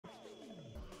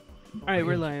Alright,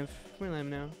 we're live. We're live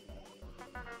now.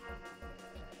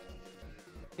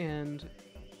 And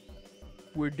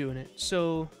we're doing it.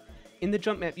 So, in the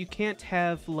jump map, you can't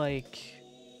have, like...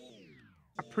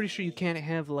 I'm pretty sure you can't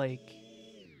have, like...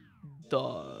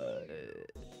 the...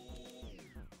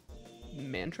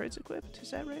 Mantroids equipped?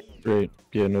 Is that right? Right.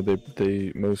 Yeah, no,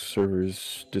 they most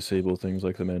servers disable things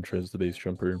like the mantras, the base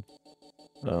jumper.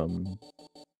 Okay.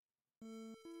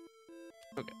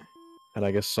 And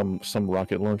I guess some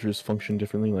rocket launchers function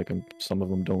differently, like some of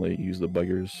them don't let you use the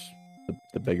beggars.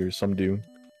 The beggars, some do.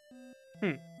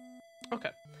 Okay. Well,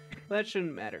 that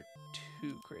shouldn't matter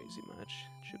too crazy much.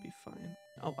 Should be fine.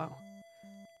 Oh, wow.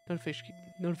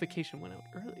 Notification went out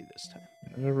early this time.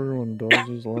 Everyone does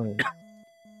is live.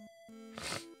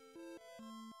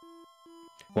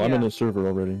 Well, I'm in Yeah. the server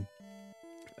already.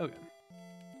 Okay.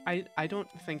 I don't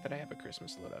think that I have a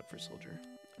Christmas loadout for Soldier,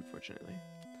 unfortunately.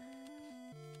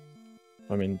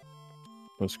 I mean,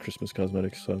 most Christmas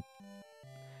cosmetics suck.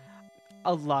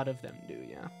 A lot of them do,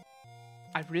 yeah.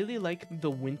 I really like the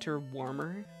winter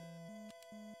warmer.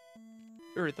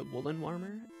 Or the woolen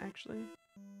warmer, actually.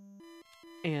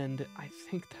 And I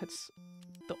think that's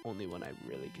the only one I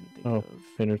really can think of.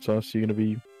 Painter Sauce, you gonna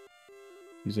be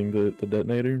using the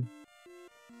detonator?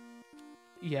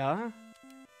 Yeah?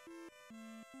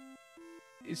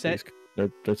 Is that...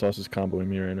 That Sauce is comboing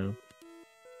me right now.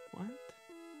 What?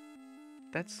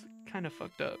 That's kind of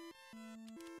fucked up.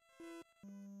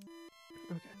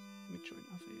 Okay, let me join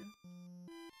off of you.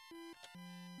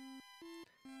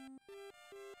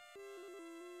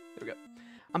 There we go.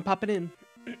 I'm popping in.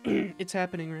 It's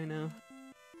happening right now.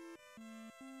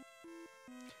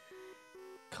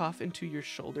 Cough into your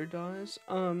shoulder, Dawes?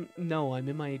 No, I'm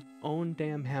in my own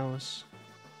damn house.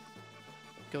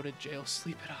 Go to jail,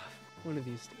 sleep it off. One of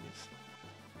these days.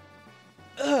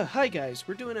 Hi guys,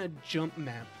 we're doing a jump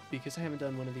map because I haven't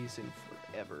done one of these in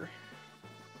forever.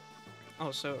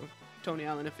 Also, Tony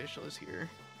Allen Official is here.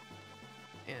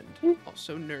 And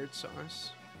also Nerd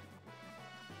Sauce.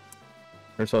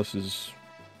 Nerd Sauce is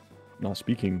not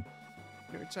speaking.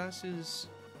 Nerd Sauce is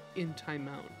in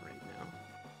timeout right now.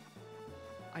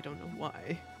 I don't know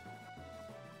why.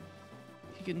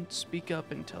 He can speak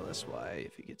up and tell us why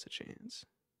if he gets a chance.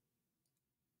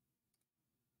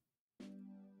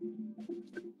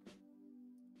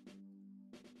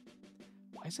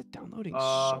 Why is it downloading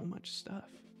so much stuff?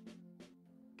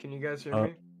 Can you guys hear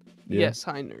me? Yeah. Yes,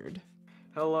 hi nerd.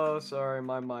 Hello, sorry,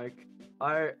 my mic.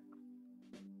 I've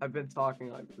been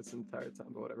talking like this entire time,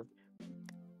 but whatever.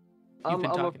 I'm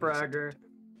a fragger.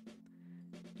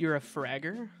 You're a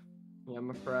fragger? Yeah, I'm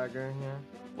a fragger, yeah.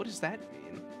 What does that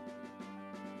mean?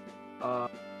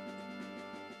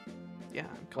 Yeah,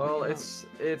 I'm calling well, you out. it's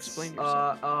Explain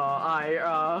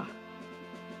yourself.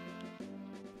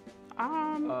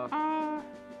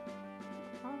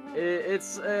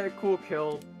 It's a cool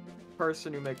kill.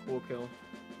 Person who make cool kill.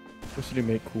 Person who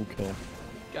make cool kill.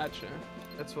 Gotcha.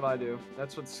 That's what I do.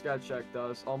 That's what Sketchek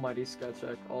does. Almighty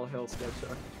Sketchek. All hail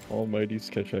Sketchek. Almighty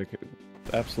Sketchek.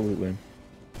 Absolutely.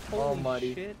 Holy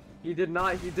Almighty. shit. He did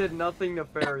nothing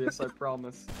nefarious, I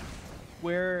promise.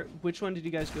 Which one did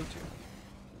you guys go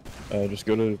to? Just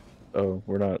go to... Oh,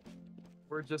 we're not...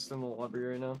 We're just in the lobby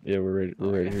right now. Yeah, we're right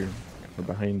Okay. here. We're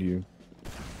behind you.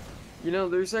 You know,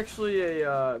 there's actually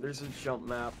a, there's a jump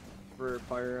map for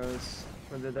Pyros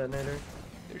for the detonator.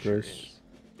 There sure Yes. is.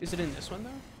 Is it in this one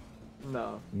though?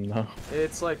 No. No.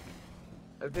 It's like,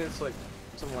 I think it's like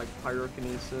some like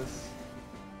pyrokinesis.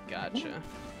 Gotcha.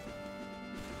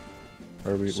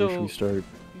 Where should we start?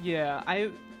 Yeah,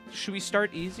 should we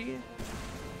start easy?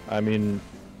 I mean...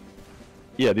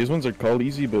 Yeah, these ones are called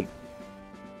easy, but...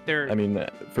 They're... I mean,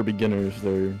 for beginners,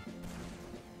 they're...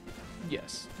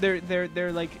 Yes.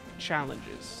 They're like challenges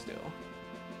still.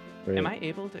 Right. Am I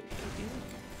able to hit you?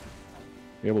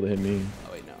 You're able to hit me.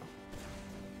 Oh wait, no.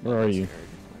 Where are That's you? nerd.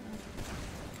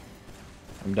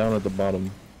 I'm down at the bottom.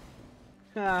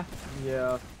 Ah,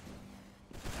 Yeah.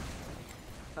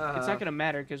 it's not gonna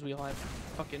matter because we all have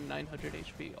fucking 900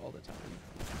 HP all the time.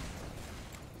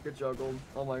 Good juggled.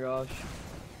 Oh my gosh.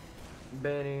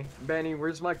 Benny,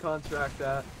 where's my contract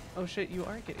at? Oh shit, you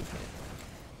are getting hit.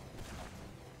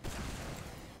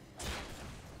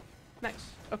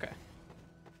 Nice. Okay.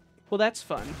 Well, that's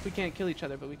fun. We can't kill each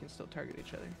other, but we can still target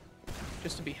each other.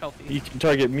 Just to be healthy. You can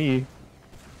target me.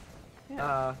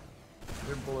 Yeah.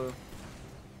 You're blue.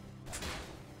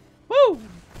 Woo!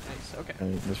 Nice. Okay.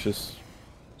 Let's just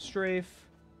Strafe.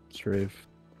 strafe.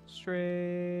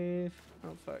 Strafe.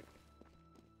 Oh, fuck.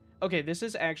 Okay, this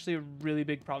is actually a really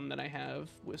big problem that I have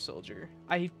with Soldier.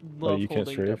 I love you can't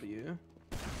holding strafe? W.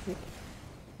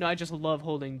 No, I just love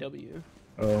holding W.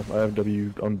 Oh, I have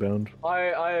W unbound. I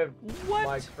have What?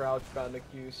 my crouch bound to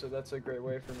Q, so that's a great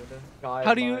way for me to guide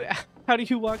How do you my- how do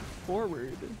you walk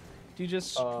forward? Do you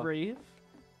just strafe?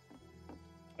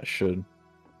 I should.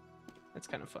 That's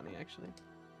kind of funny, actually.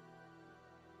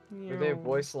 Or they have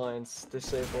voice lines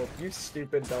disabled. You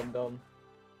stupid dum dum.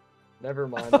 Never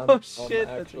mind. Oh I'm shit, that's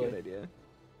a actually, good idea.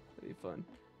 That'd be fun.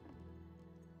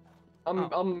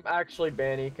 I'm actually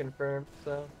Banny confirmed.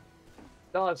 So,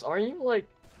 Dawes, are you like,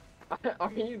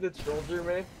 are you the soldier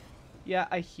man? Yeah,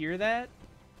 I hear that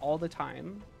all the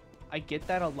time. I get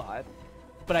that a lot,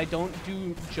 but I don't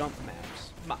do jump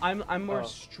maps. I'm more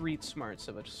street smarts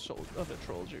of a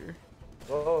trollger.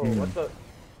 Whoa, what the?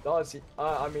 Dawes,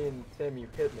 I mean, Tim, you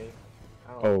hit me.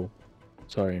 Ow. Oh,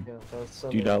 sorry. Yeah, that was so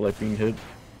Do you mean. not like being hit?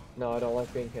 No, I don't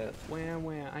like being hit. Wham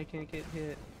wham, I can't get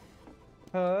hit.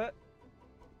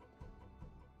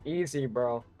 Easy,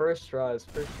 bro. First tries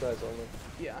only.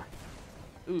 Yeah.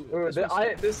 Ooh, Ooh, this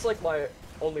this is like my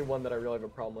only one that I really have a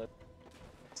problem with.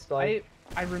 So I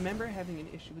remember having an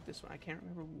issue with this one. I can't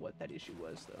remember what that issue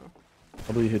was though.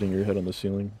 Probably hitting your head on the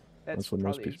ceiling. That's what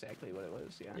most probably people. exactly what it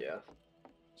was. Yeah. yeah.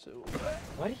 So.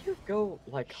 Why do you go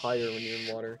like higher when you're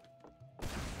in water?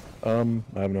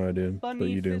 I have no idea, but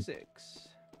Funny you do. physics.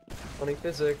 Funny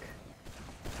physic.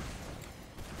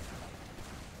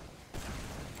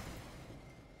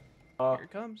 Here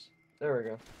it comes. There we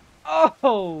go.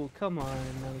 Oh, come on.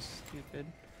 That was stupid.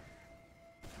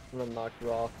 I'm gonna knock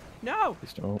you off. No!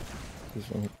 Please don't. Please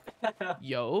don't.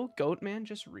 Yo, Goatman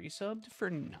just resubbed for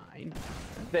 9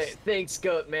 months. Thanks,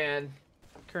 Goat Man.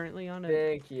 Currently on a...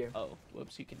 Thank you. Oh,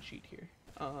 whoops, you can cheat here.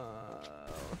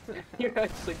 You're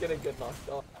actually gonna get knocked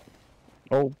off.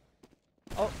 Oh,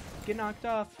 Oh, get knocked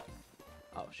off.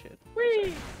 Oh, shit.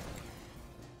 Whee!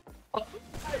 Oh,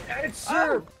 edge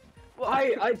serve!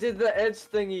 I did the edge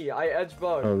thingy. I edge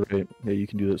bug. oh right. Yeah, you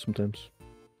can do that sometimes.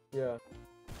 Yeah.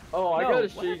 Oh, I No, gotta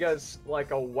show you what? guys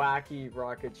like a wacky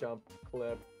rocket jump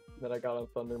clip that I got on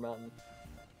Thunder Mountain.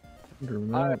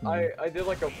 I did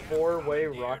like a 4-way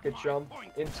rocket jump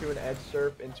into an edge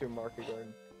surf into a market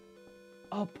garden.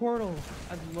 Oh, Portal.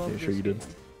 I love Yeah, this sure you did. game.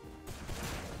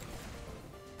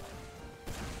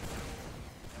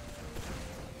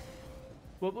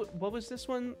 What was this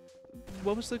one?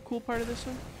 What was the cool part of this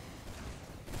one?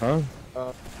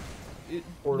 Huh?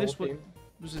 Portal This one theme.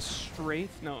 was a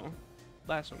strafe? No.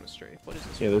 Last one was strafe. What is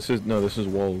this Yeah, one? this is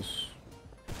walls.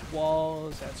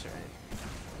 Walls, that's right.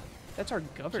 That's our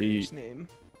governor's name.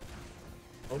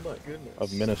 Oh my goodness.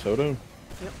 Of Minnesota?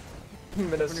 Yep.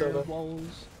 Minnesota. Governor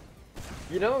Walls.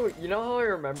 You know how I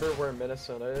remember where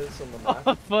Minnesota is on the map?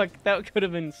 Oh fuck, that could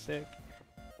have been sick.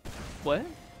 What?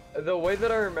 The way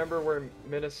that I remember where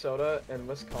Minnesota and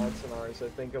Wisconsin are is I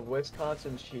think of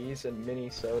Wisconsin cheese and mini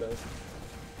sodas.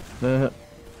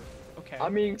 Okay.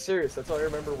 I'm being serious, that's how I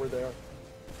remember where they are.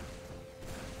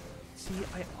 See,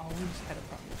 I always had a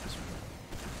problem with this one.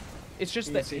 It's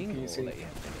just the Easy angle peasy. that you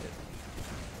have to hit.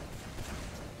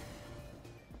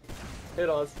 Hit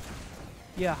us.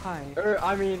 Yeah, hi.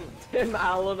 I mean, Tim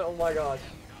Allen, oh my gosh.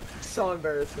 So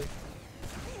embarrassing.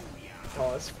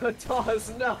 Toss, but toss,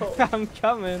 no! I'm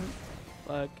coming.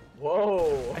 Fuck.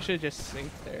 Whoa! I should have just synced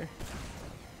there.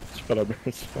 Shut up,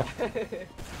 Maris.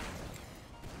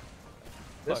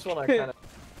 This Fuck. one I kinda...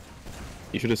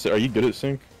 You should have said, are you good at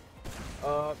sync?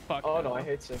 Fuck oh no. no, I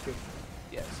hate sinking.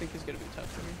 Yeah, sync is gonna be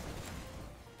tough for me.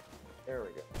 There we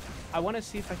go. I want to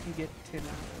see if I can get Tim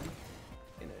Allen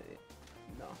in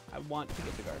a... No, I want to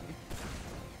get the garden.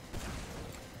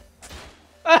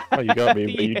 Oh, you got me,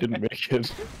 but you Yeah. didn't make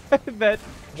it. That...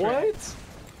 What?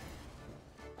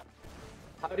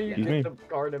 How do you Excuse get me? the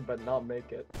garden but not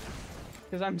make it?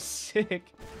 Because I'm sick.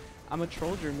 I'm a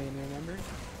trollger main, remember?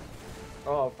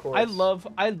 Oh, of course.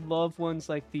 I love ones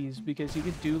like these because you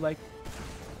could do like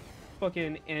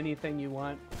fucking anything you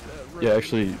want. Yeah,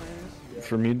 actually, Yeah.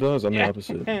 for me, though, I'm the Yeah.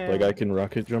 opposite. Like, I can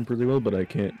rocket jump really well, but I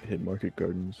can't hit market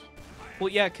gardens. Well,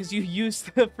 yeah, because you use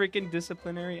the freaking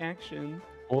disciplinary action.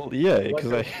 Well, yeah, Like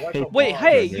because a- I like a hate... Wait, boss.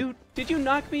 hey, did you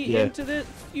knock me Yeah. into the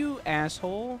you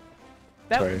asshole?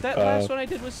 That Sorry, that last one I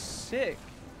did was sick.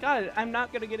 God, I'm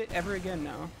not gonna get it ever again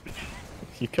now.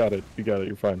 You got it,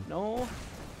 you're fine. No,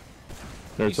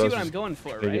 No, you it's see us what I'm just going for,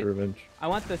 trying to right? get revenge. I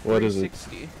want the What is it?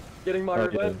 360. Getting my Oh, yeah.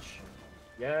 revenge.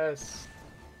 Yes.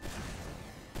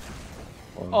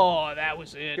 Wow. Oh, that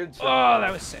was it. Good job. Oh,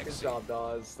 that was Good sexy. job,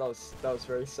 Dawes. That was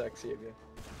very sexy of you.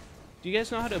 Do you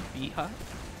guys know how to be hot?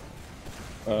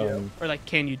 Or like,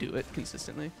 can you do it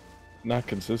consistently? Not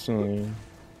consistently.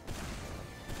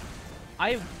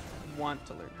 I want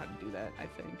to learn how to do that, I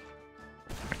think.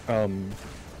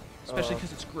 Especially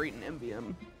because it's great in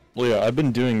MVM. Well, yeah, I've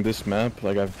been doing this map,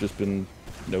 like, I've just been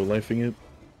no-lifing it.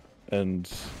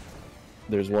 and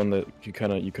there's one that you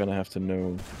kind of have to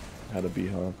know how to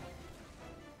b-hop.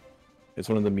 It's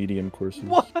one of the medium courses.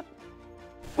 What?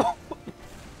 How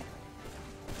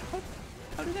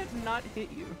did that not hit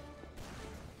you?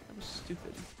 That was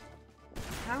stupid.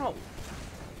 How?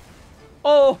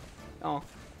 Oh! Oh.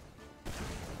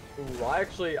 Ooh, I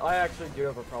actually do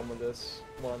have a problem with this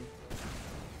one.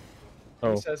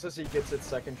 Oh. He says as he gets it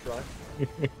second try.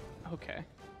 Okay.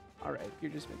 Alright,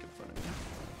 you're just making fun of me.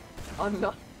 I'm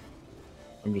not.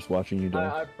 I'm just watching you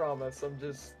die. I promise. I'm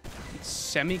just. It's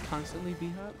semi-constantly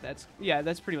b-hop? That's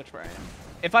pretty much where I am.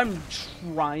 If I'm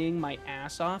trying my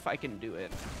ass off, I can do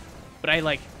it. But I,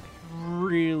 like,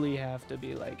 really have to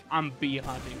be like, I'm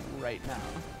b-hopping right now.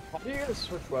 How do you guys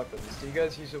switch weapons? Do you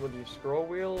guys use it with your scroll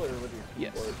wheel or with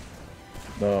your keyboard?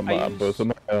 No, I both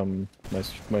of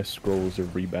my scrolls are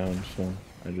rebound, so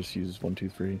I just use 1, 2,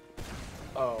 3.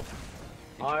 Oh.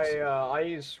 I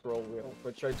use scroll wheel,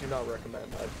 which I do not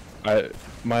recommend.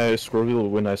 My scroll wheel,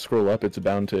 when I scroll up, it's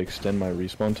bound to extend my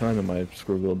respawn time, and my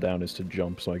scroll wheel down is to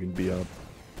jump, so I can be up.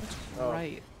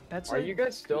 That's right. Are you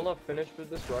guys still not finished with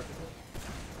this rocket?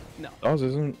 No. Oz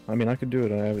isn't. I mean, I could do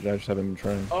it. I just haven't been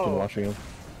trying. Oh. Been watching him.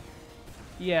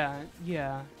 Yeah,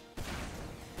 yeah.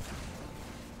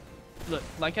 Look,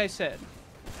 like I said,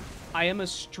 I am a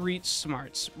street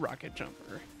smarts rocket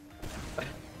jumper.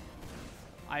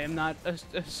 I am not a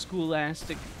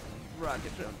scholastic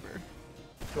rocket jumper.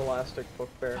 Scholastic book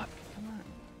fair. Fuck, come on.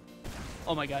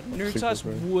 Oh my god, Nerd Sauce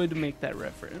would make that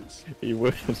reference. He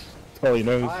would. That's all he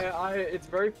knows. It's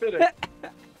very fitting.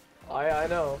 I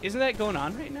know. Isn't that going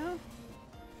on right now?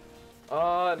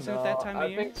 Is it no. that time of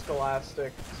year? I think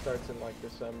Scholastic starts in like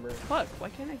December. Fuck, why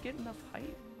can't I get enough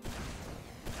height?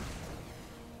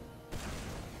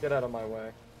 Get out of my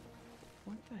way.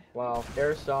 What the hell? Wow,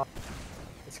 air stop.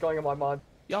 It's going in my mod.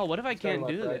 Y'all, what if I can't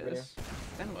Starting do my frag this?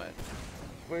 Then what?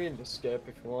 We can just skip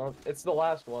if you want. It's the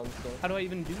last one, so. How do I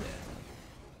even do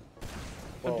that?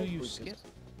 How do you skip?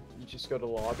 You just go to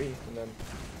lobby and then.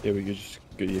 Yeah, we could just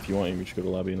go, if you want, you can just go to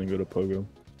lobby and then go to Pogo.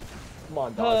 Come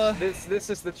on, Dodge. This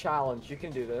is the challenge. You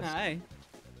can do this. Hi.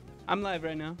 I'm live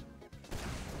right now.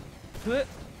 What?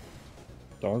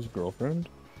 Dog's girlfriend?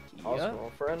 How's Yep.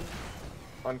 girlfriend?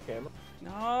 On camera.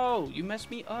 No, you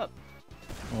messed me up.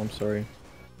 Oh, I'm sorry.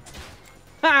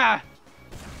 Ha!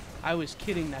 I was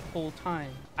kidding that whole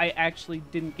time. I actually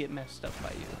didn't get messed up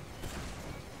by you.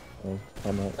 Oh,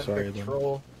 I'm not sorry then.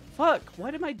 Troll. Fuck,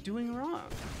 what am I doing wrong?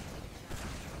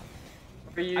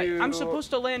 Are you... I'm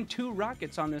supposed to land 2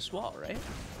 rockets on this wall, right?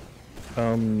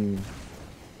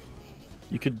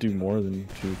 You could do more than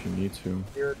 2 if you need to.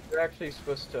 You're actually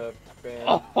supposed to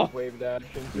ban wave dash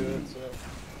into it, so...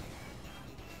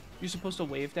 You're supposed to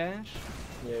wave dash?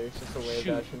 Yeah, you're supposed to wave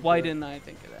Shoot, dash into why it. didn't I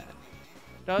think of that?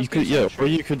 You could, yeah, or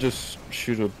you could just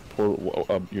shoot a portal,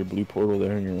 your blue portal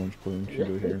there and your orange portal should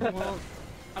go here. Well,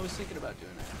 I was thinking about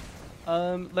doing that.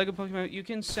 Lego Pokemon, you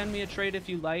can send me a trade if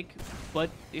you like, but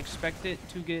expect it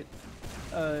to get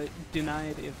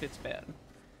denied if it's bad.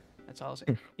 That's all I'll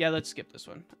say. Yeah, let's skip this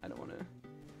one. I don't want to.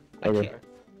 Okay.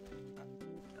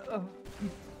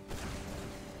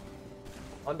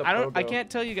 I can't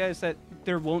tell you guys that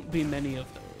there won't be many of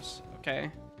those.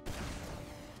 Okay.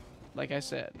 Like I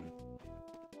said.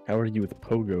 How are you with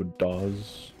Pogo,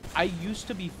 Dawes? I used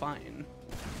to be fine.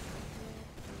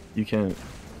 You can't.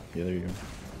 Yeah, there you go.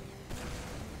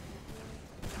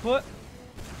 What?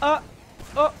 Oh,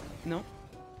 no.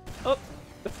 Oh.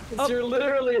 You're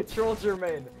literally a troll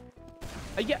Jermaine.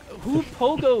 Yeah, who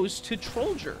pogos to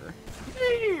Trollger?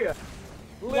 Me!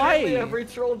 Why? Literally every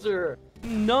trollger.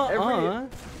 Nuh-uh.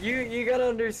 You gotta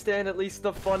understand at least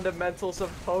the fundamentals of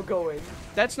pogoing.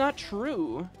 That's not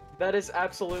true. That is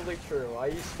absolutely true. I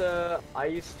used to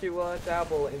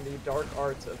dabble in the dark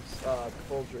arts of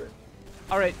trollger.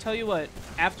 All right, tell you what.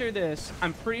 After this,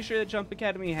 I'm pretty sure that Jump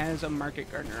Academy has a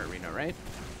Market Gardener arena, right?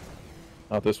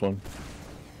 Not this one.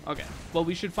 Okay. Well,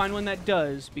 we should find one that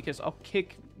does, because I'll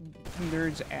kick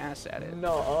Nerd's ass at it.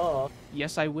 Nuh-uh.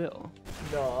 Yes, I will.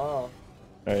 Nuh-uh.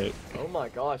 Alright. Oh my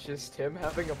gosh, is Tim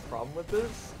having a problem with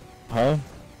this? Huh?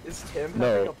 Is Tim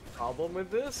having a problem with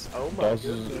this? Oh my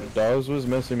goodness. Dawes was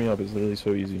messing me up. It's literally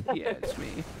so easy. Yeah, it's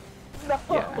me. No!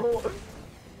 Yeah.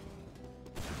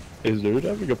 Is Nerd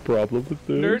having a problem with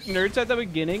this? Nerd's at the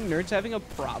beginning. Nerd's having a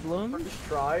problem. First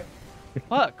try.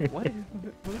 Fuck. What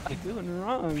are you doing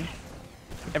wrong?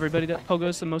 Everybody that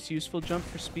Pogo's the most useful jump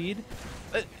for speed.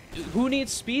 Who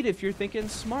needs speed if you're thinking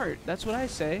smart? That's what I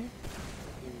say.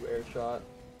 Ooh, air shot.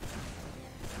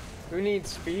 Who needs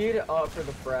speed? For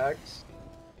the frags.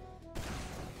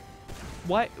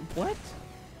 What? What?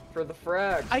 For the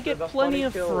frags. I get plenty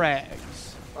of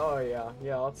frags. Oh yeah,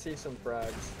 yeah. Let's see some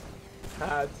frags.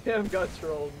 Ah, Tim got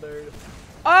trolled, nerd.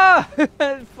 Ah!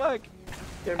 Fuck.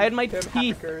 Tim, I had my Tim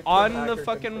teeth hacker, Tim on the hacker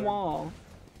fucking confirmed. wall.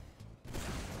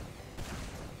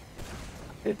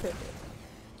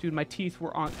 Dude, my teeth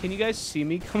were on. Can you guys see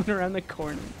me coming around the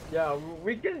corner? Yeah,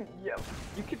 we can. Yeah,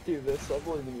 you could do this. I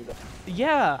believe in you.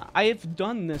 Yeah, I have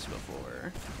done this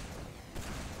before.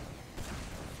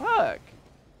 Fuck.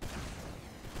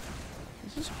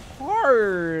 This is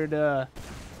hard.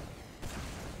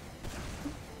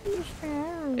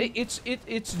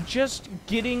 It's just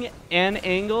getting an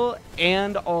angle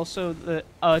and also the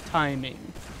timing.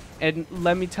 And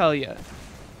let me tell you,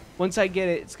 once I get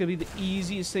it, it's gonna be the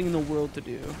easiest thing in the world to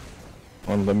do.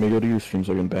 Let me go to your stream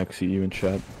so I can backseat you in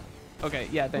chat. Okay,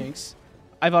 yeah, thanks.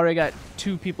 I've already got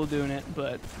 2 people doing it,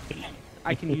 but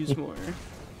I can use more.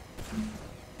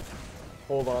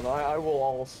 Hold on, I will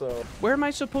also. Where am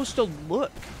I supposed to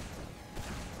look?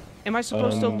 Am I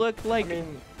supposed to look like I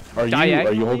mean,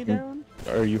 diagonally down?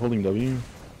 Are you holding W?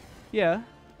 Yeah.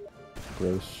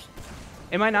 Gross.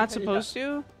 Am I not supposed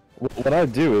to? What I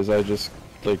do is I just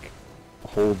like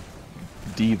hold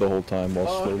D the whole time while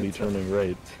Oh, slowly turning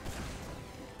right.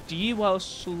 D while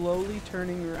slowly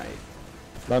turning right.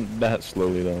 Not that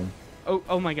slowly though.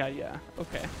 Oh my god, yeah.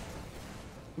 Okay.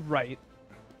 Right.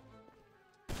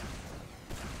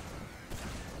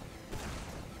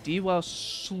 D while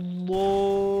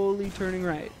slowly turning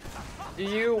right. do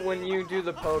you, when you do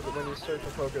the poke, when you search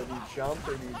for poke, do you jump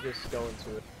or do you just go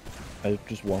into it? I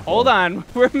just walk. Hold on,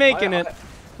 we're making it.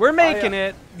 We're making I-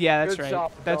 it. Yeah, that's Good right.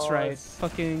 job, That's right. guys.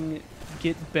 Fucking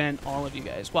get bent, all of you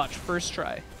guys. Watch, first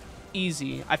try.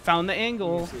 Easy. I found the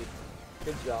angle. Easy.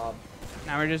 Good job.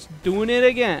 Now we're just doing it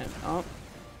again. Oh.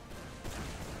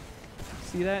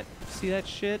 See that? See that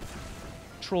shit?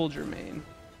 Troll Jermaine.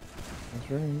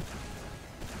 That's right.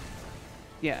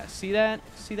 Yeah, see that?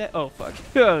 See that? Oh, fuck.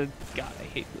 Oh, God, I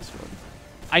hate this one.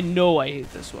 I know I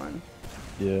hate this one.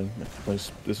 Yeah,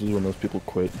 this is when most people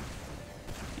quit.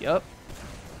 Yep.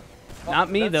 Not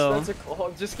me, though. That's a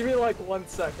call. Just give me like 1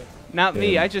 second. Not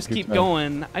me. Yeah, I just good keep time.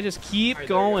 going. I just keep Alright,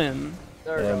 there you go. going.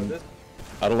 There we go. This,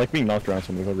 I don't like being knocked around,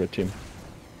 so I'm gonna go red team.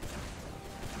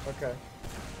 okay.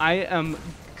 I am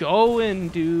going,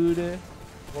 dude.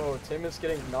 Whoa, Tim is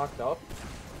getting knocked up.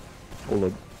 Hold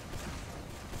up.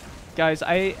 Guys,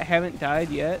 I haven't died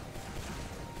yet.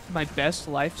 My best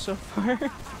life so far.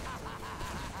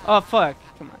 Oh, fuck.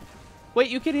 Come on. Wait,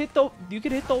 you could hit the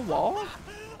wall?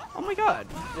 Oh my god.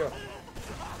 Yeah.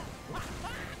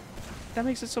 That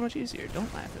makes it so much easier.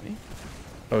 Don't laugh at me.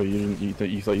 Oh, you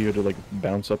thought you had to like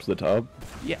bounce up to the top?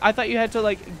 Yeah, I thought you had to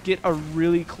like get a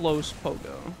really close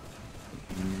pogo.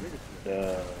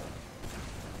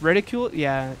 Ridicule?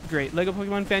 Yeah, great. Lego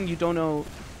Pokemon fan, you don't know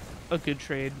a good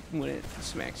trade when it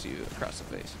smacks you across the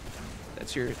face.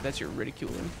 That's your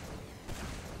ridiculing.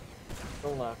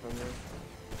 Don't laugh at me.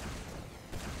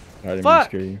 I didn't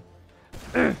Fuck! mean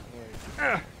to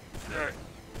scare you.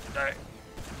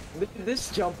 This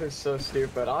jump is so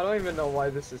stupid. I don't even know why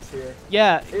this is here.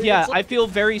 Yeah, yeah, It's like- I feel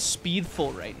very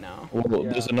speedful right now. Well,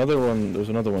 Yeah. there's another one. There's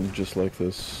another one just like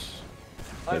this.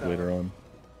 I Like know. later on.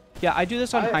 Yeah, I do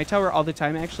this on I- Hightower all the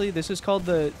time actually. This is called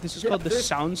the Yeah, this-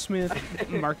 Soundsmith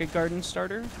Market Garden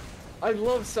starter. I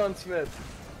love Sunsmith.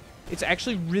 It's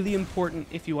actually really important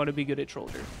if you want to be good at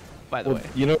Trollger, by the Well, way.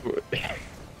 you know,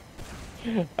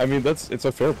 I mean it's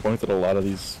a fair point that a lot of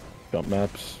these jump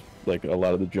maps, like a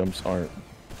lot of the jumps aren't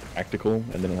practical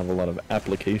and they don't have a lot of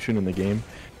application in the game.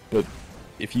 But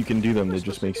if you can do them, it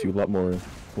just makes you a lot more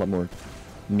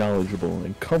knowledgeable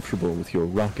and comfortable with your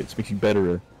rockets. Makes you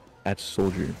better at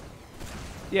soldier.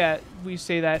 Yeah, we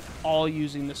say that all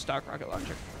using the stock rocket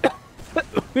launcher.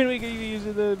 When we can use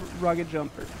the rocket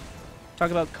jumper. Talk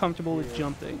about comfortable with Yeah.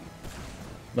 jumping.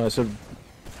 No, I said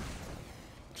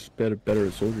just better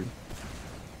at soldier.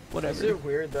 Whatever. Is it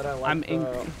weird that I like I'm the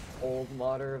angry. old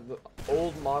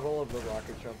model of the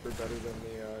rocket jumper better than the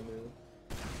new?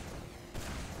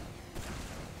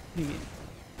 What do you mean?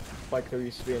 Like there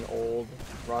used to be an old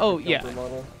rocket Oh, jumper yeah.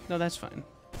 model. No, that's fine.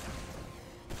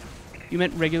 You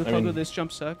meant regular I Pogo, mean- this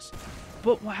jump sucks?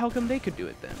 But how come they could do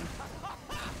it then?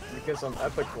 Because I'm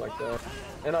epic like that.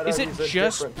 And I don't Is it use a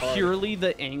just different HUD. purely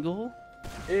the angle?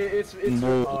 It's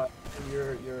No.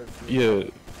 your Yeah,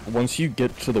 once you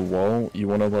get to the wall, you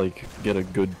want to like get a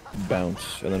good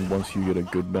bounce, and then once you get a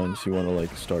good bounce, you want to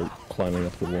like start climbing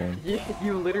up the wall.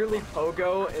 You literally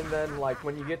pogo, and then like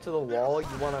when you get to the wall,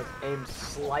 you want to aim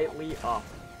slightly up,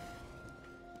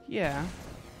 Yeah.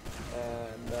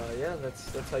 and yeah,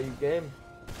 that's how you game.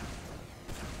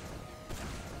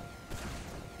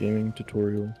 Gaming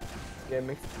tutorial.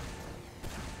 Gaming.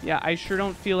 Yeah, I sure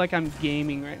don't feel like I'm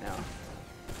gaming right now.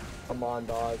 Come on,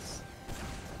 Dawes.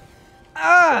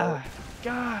 Ah!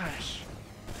 gosh.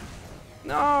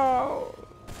 No.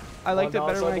 I liked it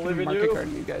better when I could market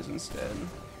garden you guys instead.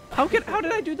 How did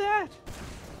I do that?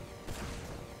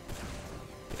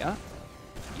 Yeah.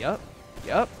 Yup.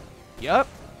 Yup. Yup.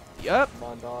 Yup.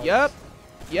 Yup.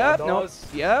 Yep. No.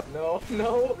 Yep.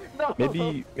 No.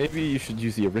 Maybe you should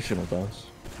use the original boss.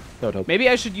 That would help. Maybe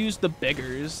I should use the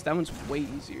beggars. That one's way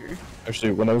easier.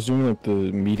 Actually, when I was doing like the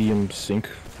medium sync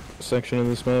section of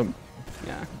this map,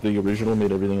 yeah, the original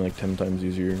made everything like 10 times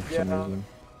easier for some reason.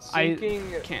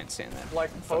 Syncing, I can't stand that.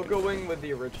 Like pogoing with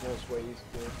the original is way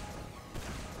easier.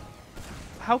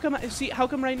 How come? How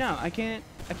come right now I can't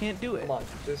do it? Come on,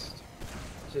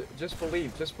 just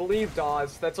believe. Just believe,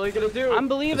 Dawes. That's all you gotta do. I'm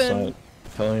believing.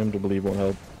 Telling him to believe won't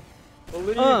help.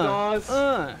 Believe, Dawes.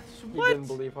 What? You didn't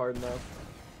believe hard enough.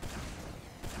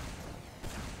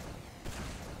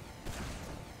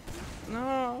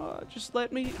 No, just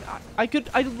let me. I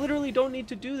literally don't need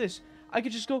to do this. I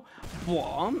could just go,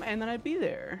 blom, and then I'd be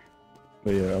there.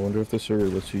 But yeah, I wonder if the server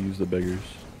lets you use the beggars.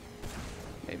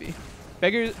 Maybe.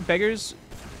 Beggars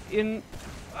in.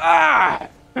 Ah!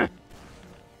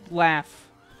 Laugh.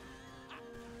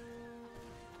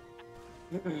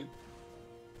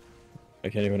 I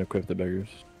can't even equip the beggars.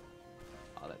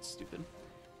 Oh, that's stupid.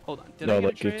 Hold on. Did no, I get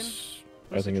like a trade?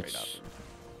 I think it's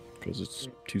because it's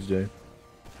Tuesday.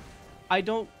 I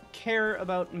don't care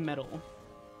about metal.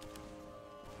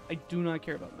 I do not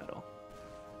care about metal.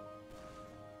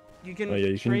 You can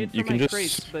trade for my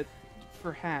crates, but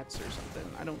for hats or something.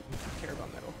 I don't care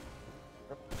about metal.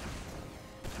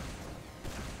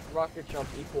 Rocket jump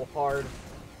equal hard.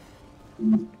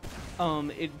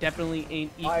 It definitely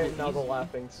ain't equal. I know the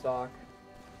laughing stock.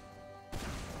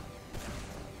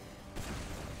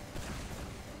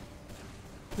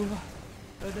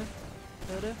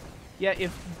 Yeah,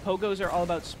 if pogos are all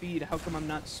about speed, how come I'm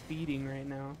not speeding right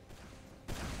now?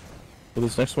 Well,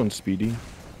 this next one's speedy.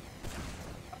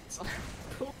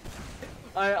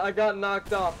 I got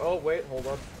knocked off. Oh wait, hold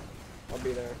up. I'll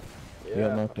be there. Yeah. You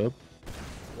got knocked up?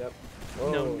 Yep.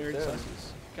 Whoa, no, nerd damn.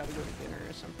 susses. Gotta go to dinner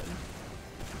or something.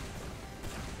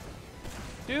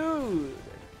 Dude!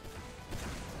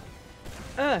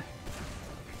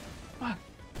 Fuck.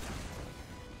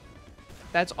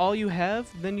 That's all you have?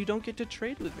 Then you don't get to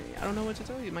trade with me. I don't know what to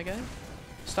tell you, my guy.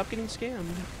 Stop getting scammed.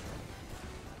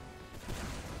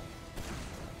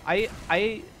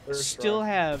 I still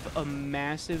have a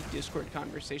massive Discord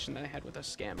conversation that I had with a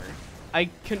scammer. I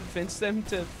convinced them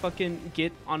to fucking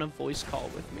get on a voice call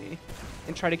with me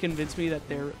and try to convince me that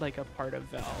they're like a part of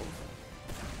Valve.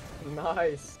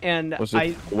 Nice. And Was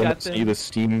it the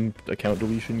Steam account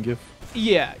deletion gif?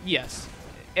 Yeah, yes.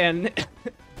 And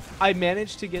I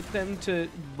managed to get them to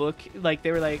look like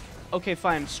they were like, okay,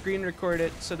 fine, screen record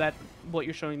it so that what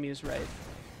you're showing me is right.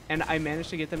 And I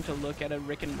managed to get them to look at a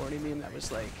Rick and Morty meme that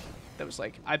was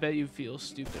like, I bet you feel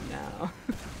stupid now.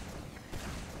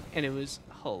 And it was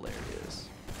hilarious.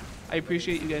 I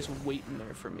appreciate you guys waiting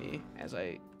there for me as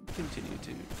I continue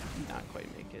to not quite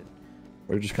make it.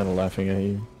 We're just kind of laughing at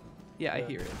you. Yeah, I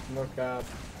hear it. No cap.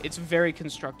 It's very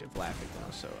constructive laughing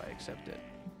though, so I accept it.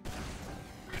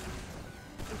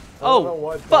 I don't know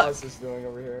what Boss is doing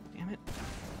over here. Damn it.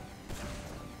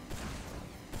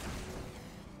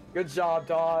 Good job,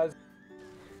 Dawes.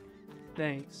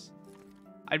 Thanks.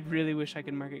 I really wish I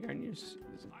could market garden use.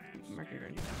 Market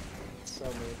garden. So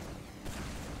me.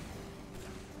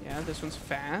 Yeah, this one's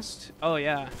fast. Oh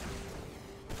yeah.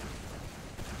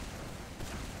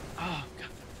 Oh god.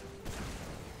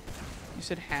 You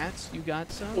said hats? You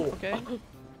got some? Oh. Okay.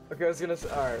 Okay, I was gonna say.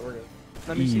 Alright, we're good.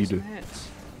 Let me see some hats.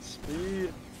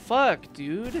 Speed. Fuck,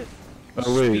 dude.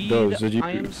 Oh wait, Speed, Doze, did you?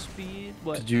 I am speed.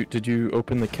 What? Did you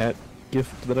open the cat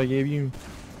gift that I gave you?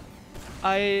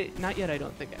 Not yet. I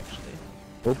don't think actually.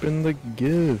 Open the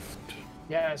gift.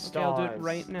 Yes, Okay, I'll do it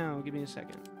right now. Give me a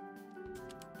second.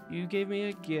 You gave me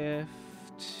a gift.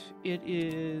 It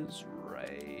is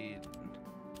right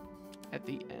at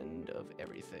the end of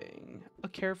everything. A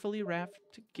carefully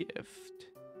wrapped gift.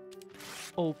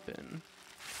 Open.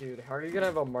 Dude, how are you gonna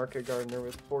have a market gardener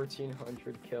with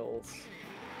 1,400 kills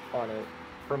on it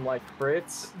from like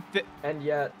crits, and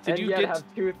yet have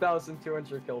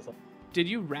 2,200 kills on it? Did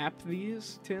you wrap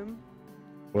these, Tim?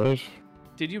 What?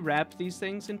 Did you wrap these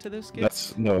things into this gift?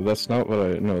 That's not what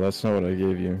I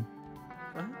gave you.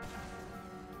 What?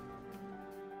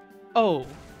 Oh,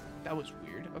 that was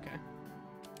weird. Okay.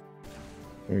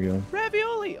 There you go.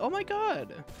 Ravioli! Oh my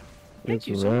god! Thank It's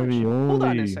you so ravioli. much. Hold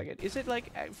on a second. Is it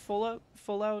like full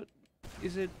out?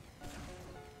 Is it?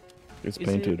 It's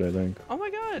painted, I think. Oh my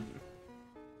god!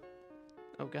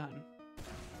 Oh god.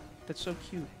 That's so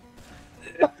cute.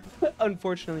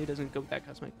 Unfortunately, it doesn't go that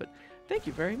cosmic, but Thank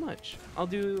you very much. I'll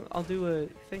do a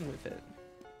thing with it.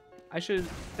 I should.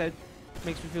 That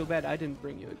makes me feel bad. I didn't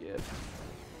bring you a gift.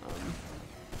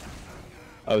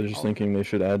 I was just thinking they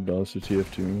should add DOS to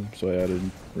TF2, so I added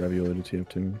Ravioli to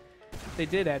TF2. They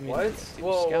did add me. What? To TF2.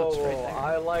 Whoa, Scouts whoa, right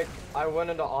whoa. there. I went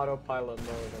into autopilot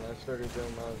mode and I started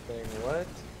doing my own thing. What?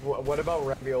 What about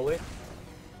Ravioli?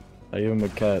 I gave him a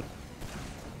cat.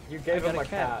 You gave him a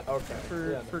cat. Okay.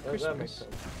 For Christmas. That makes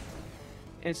sense.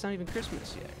 And it's not even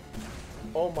Christmas yet.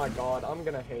 Oh my god, I'm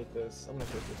gonna hate this. I'm gonna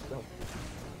hate this so.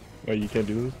 Wait, you can't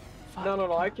do this? Fuck.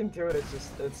 No, I can do it.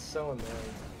 It's so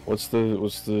annoying. What's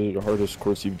the hardest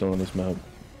course you've done on this map?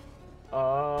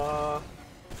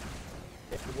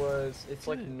 It's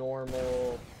like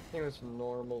normal. I think it was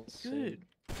normal. Good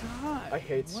God. I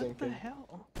hate what sinking. What the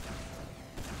hell?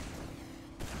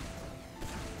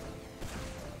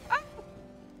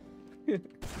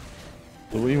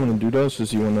 The way you want to do DOS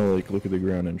is you want to like look at the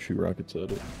ground and shoot rockets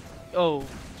at it. Oh,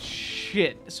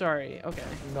 shit. Sorry. Okay.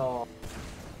 No.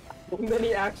 And then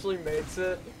he actually makes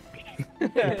it.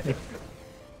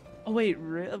 Oh wait,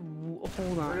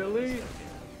 hold on. Really?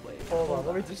 Wait. Hold on,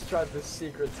 let me just try this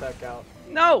secret tech out.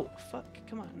 No! Fuck,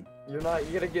 come on. You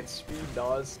gotta get speed,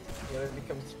 Dawes. You gotta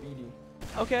become speedy.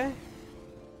 Okay.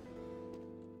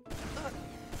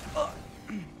 Fuck,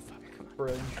 come on.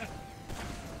 Fringe.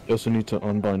 You also need to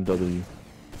unbind W.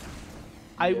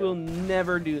 I will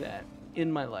never do that in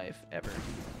my life, ever.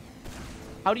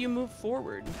 How do you move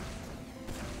forward?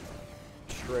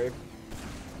 Strafe.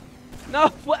 No,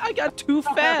 what? I got too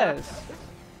fast.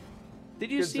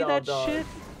 Did you Good see job, that dog. shit?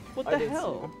 What I the did see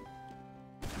hell?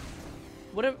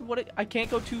 What? I can't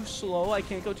go too slow. I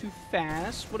can't go too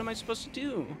fast. What am I supposed to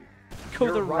do? Go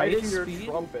You're the right riding your speed?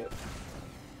 trumpet.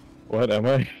 What am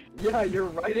I? Yeah, you're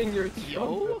riding your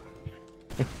Yo?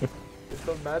 trumpet. It's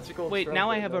a magical Wait, trumpet, now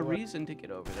I have a no way. reason to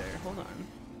get over there. Hold on.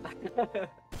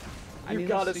 I You need to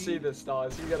gotta see this,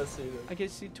 Dawes. You gotta see this. I can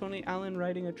see Tony Allen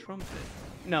riding a trumpet.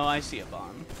 No, I see a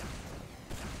bomb.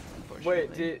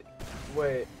 Unfortunately.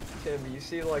 Wait, Tim, do you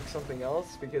see like something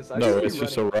else? Because I No, see it's you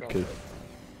just a running rocket.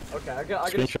 trumpet. Okay, I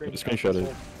got a Screenshot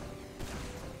it.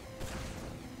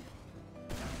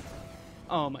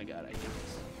 Oh my god, I hate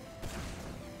this.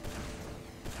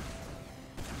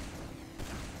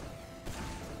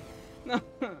 No.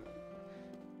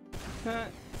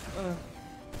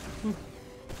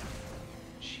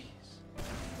 Jeez.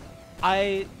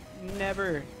 I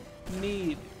never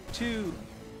need to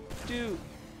do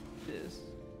this.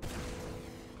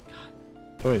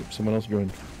 Oh wait, someone else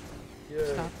joined.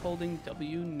 Yeah. Stop holding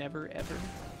W, never ever.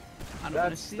 I don't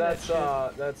want to see that shit.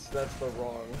 That's the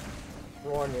wrong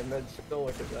image. Don't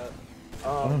look at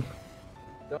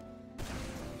that.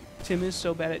 Tim is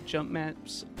so bad at jump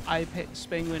maps.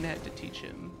 Spenguin had to teach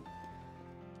him.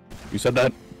 You said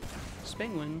that?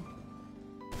 Spenguin.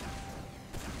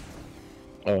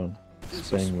 Oh,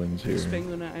 Spenguin's here.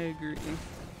 Spenguin, I agree.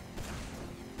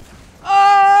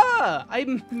 Ah! I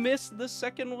missed the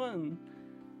second one.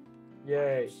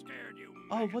 Yay.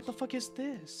 Oh, what the fuck is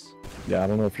this? Yeah, I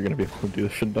don't know if you're gonna be able to do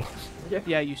this shit, DOS.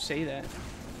 Yeah, you say that.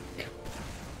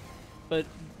 But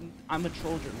I'm a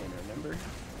troll Jermaine, remember?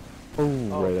 Oh,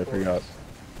 right, I forgot.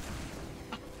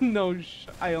 No,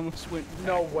 I almost went.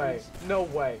 No backwards. way. No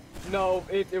way. No,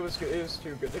 it was good. It was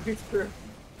too good to be true.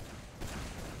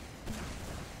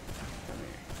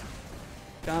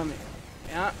 Come here.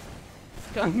 Yeah.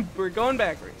 Come. We're going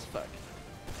backwards. Fuck.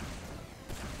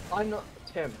 I'm not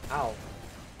Tim. Ow.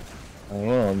 I don't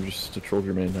know, I'm just a troll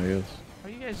Jermaine, I guess. How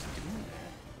are you guys doing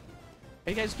that? Are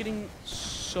you guys getting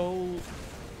so...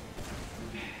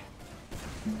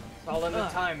 It's all in the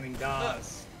timing,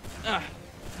 guys.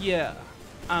 Yeah,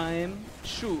 I'm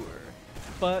sure.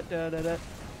 But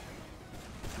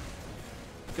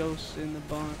Ghosts in the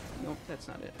barn. Nope, that's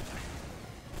not it.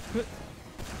 Gosh.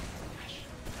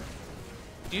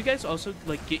 Do you guys also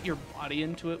like get your body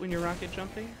into it when you're rocket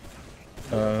jumping?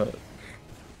 No.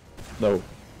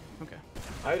 Okay.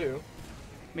 I do.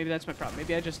 Maybe that's my problem.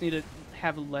 Maybe I just need to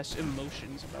have less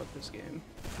emotions about this game.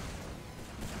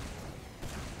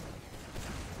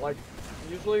 Like,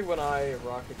 usually when I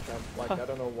rocket jump, like, I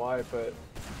don't know why, but...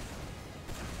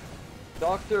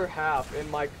 Dr. Half in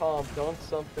my comp, don't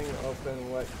something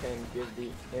open what can give the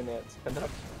init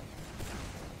enough.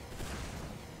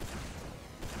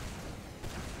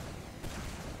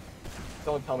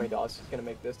 Don't tell me DOS is gonna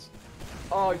make this.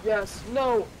 Oh, yes!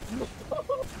 No!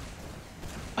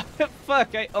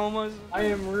 Fuck, I almost... I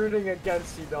am rooting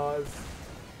against you, DOS.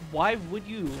 Why would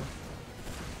you?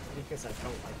 Because I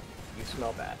don't like you. You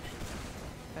smell bad.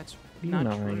 That's not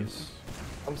true. Nice.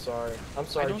 I'm sorry. I'm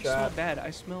sorry, I don't chat. smell bad.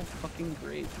 I smell fucking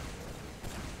great.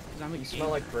 'Cause I'm a You gamer. smell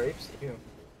like grapes? Ew.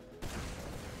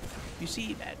 You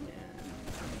see, Batman,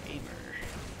 I'm a gamer.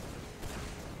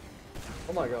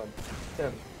 Oh my god.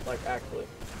 Tim, like, actually.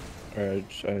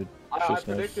 Alright, I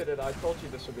predicted it. I told you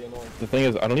this would be annoying. The thing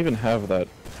is, I don't even have that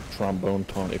trombone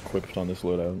taunt equipped on this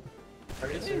loadout.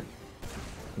 Are you serious?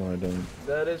 No, I don't.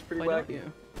 That is pretty wacky.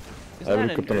 I have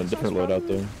it equipped on a different loadout,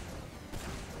 though.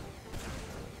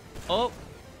 Oh!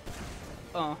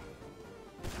 Oh.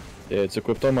 Yeah, it's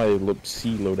equipped on my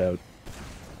C loadout.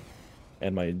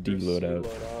 And my D loadout.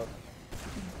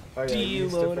 Oh, yeah, D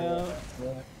loadout.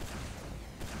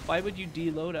 Why would you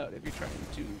de-load out if you're trying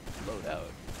to load out?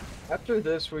 After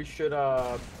this, we should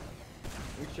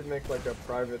make like a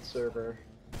private server.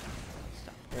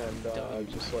 And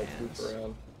just like goof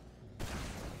around.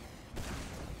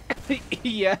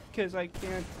 Yeah, because I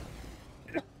can't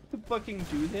fucking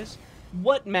do this.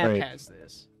 What map has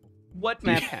this? What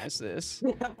map has this?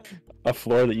 A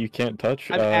floor that you can't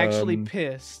touch? I'm actually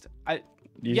pissed.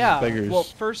 Yeah, beggars. well,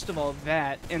 first of all,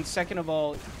 that, and second of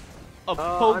all, a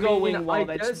pogoing wall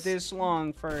that's this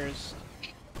long first.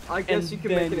 I guess you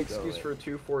can make an excuse for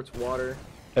 2 forts water.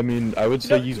 I mean, I would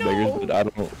say use beggars, but I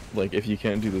don't, like, if you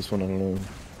can't do this one, I don't know.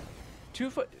 2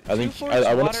 forts I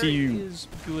want to see you... is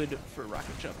good for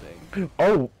rocket jumping.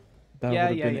 Oh! That would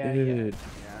have been it.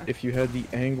 Yeah. If you had the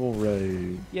angle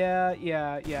right. Yeah.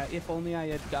 If only I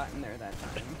had gotten there that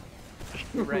time.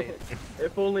 Right.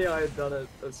 If only I had done it.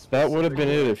 That would have been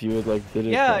it if you had like did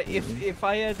it. Yeah, properly.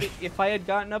 if I had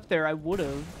gotten up there, I would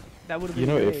have. That would have been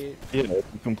great. If you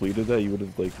completed that, you would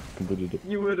have like completed it.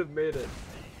 You would have made it.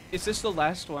 Is this the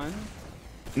last one?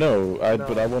 No,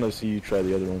 but I want to see you try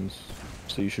the other ones.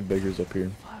 So you should beggars up here.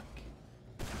 Fuck.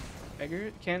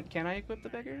 Beggar? Can I equip the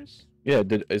beggars? Yeah.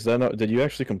 Did you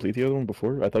actually complete the other one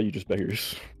before? I thought you just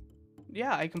beggars.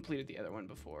 Yeah, I completed the other one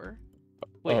before.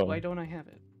 Wait, why don't I have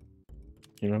it?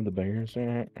 You don't have the beggars?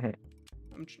 I'm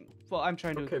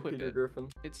trying to equip Peter it. Griffin.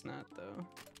 It's not though.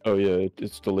 Oh yeah,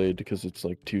 it's delayed because it's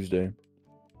like Tuesday.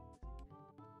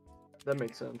 That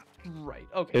makes sense. Right.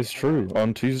 Okay. It's true.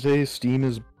 On Tuesdays, Steam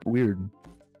is weird.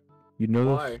 You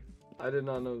know this? Why? I did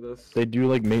not know this. They do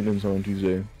like maintenance on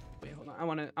Tuesday. Wait, hold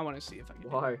on. I wanna see if I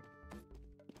can. Why?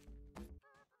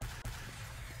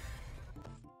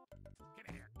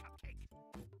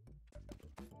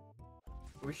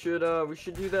 We should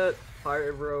do that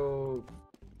pyro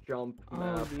jump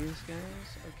map. Oh, these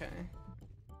guys? Okay.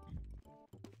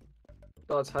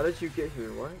 Dots, how did you get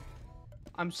here? What?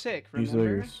 I'm sick, Use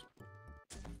remember? beggars.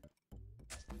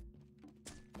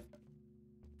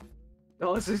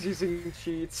 No, this is using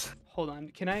cheats. Hold on.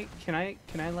 Can I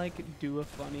like do a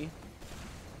funny?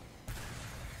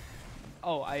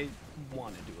 Oh, I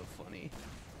want to do a funny.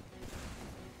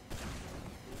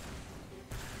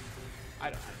 I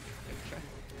don't know.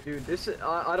 Dude, this is,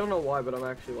 I don't know why, but I'm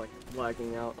actually like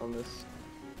lagging out on this.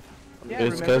 Yeah,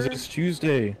 it's because it's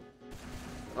Tuesday.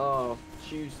 Oh,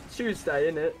 Tuesday,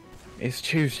 isn't it? It's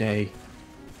Tuesday.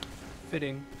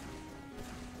 Fitting.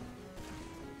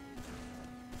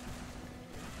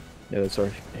 Yeah, that's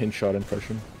our hint shot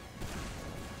impression.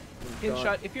 Hint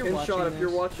shot, if you're hint watching shot, this. if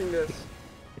you're watching this.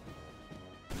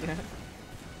 Yeah.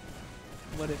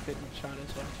 What if hint shot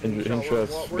is watching? Hint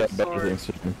shot's got better than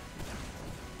Sydney.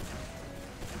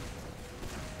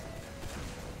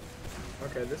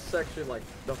 Okay, this is actually like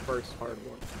the first hard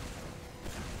one.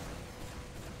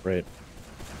 Right.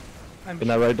 Isn't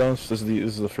that right, Dons? This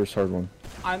is the first hard one.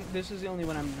 This is the only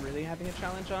one I'm really having a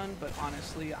challenge on, but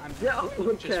honestly, I'm. Yeah.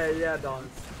 Okay. Yeah, Dons.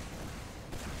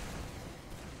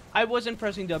 I wasn't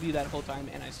pressing W that whole time,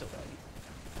 and I still died.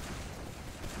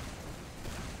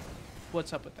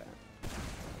 What's up with that?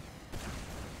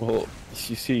 Well,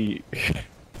 you see,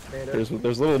 there's a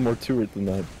little more to it than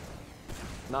that.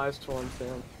 Nice one,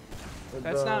 Sam.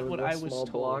 That's not what I was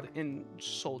told block. in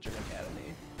Soldier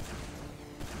Academy.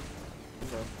 I'm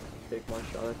gonna take my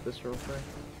shot at this real quick.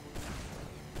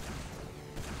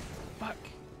 Fuck.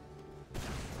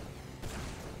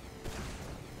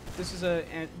 This is an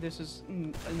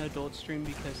adult stream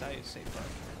because I say fuck.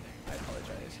 I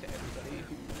apologize to everybody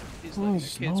who is letting their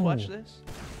kids watch this.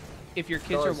 If your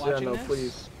kids are watching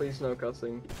this, please no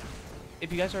cussing.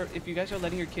 If you guys are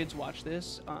letting your kids watch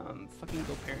this, fucking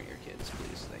go parent your kids,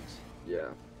 please. Thanks. Yeah.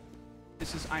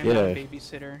 This is I'm not a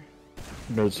babysitter.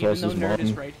 Nerd Even Sauce's though Nerd mom.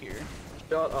 is right here.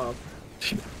 Shut up.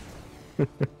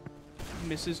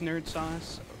 Mrs. Nerd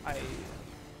Sauce, I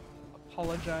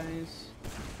apologize.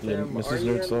 Yeah, Sam, Mrs. are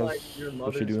you Nerd in, Sauce, like, your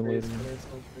what's she mother's doing later? basement or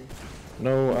something?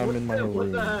 No, I'm in my What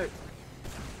room. the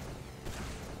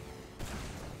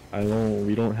heck?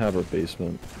 We don't have a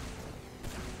basement.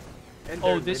 And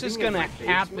Oh, they're this is living in gonna my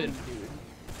happen, basement? dude.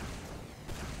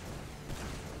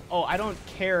 Oh, I don't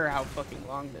care how fucking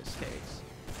long this takes.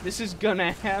 This is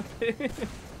gonna happen.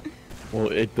 Well,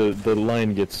 the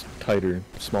line gets tighter,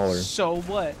 smaller. So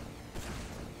what?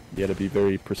 You gotta be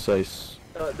very precise.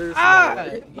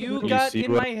 You got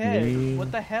in my head.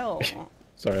 What the hell?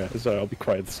 Sorry, I'll be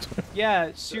quiet this time.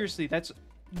 Yeah, seriously, that's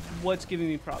what's giving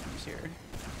me problems here.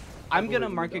 I'm gonna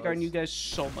market garden you guys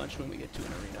so much when we get to an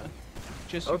arena.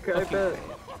 Just okay, I bet.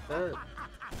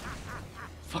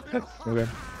 Fuck. Okay.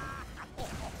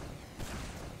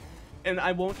 And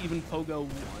I won't even pogo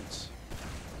once.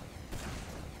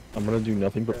 I'm gonna do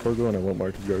nothing but pogo, and I won't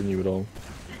market garden you at all.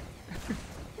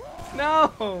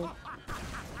 No.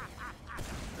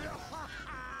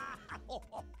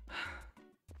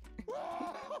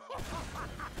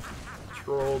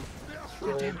 Trolled.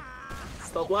 Damn it.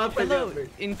 Stop laughing Hello, at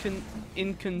me.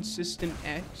 inconsistent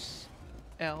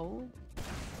XL.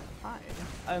 Hi.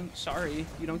 I'm sorry.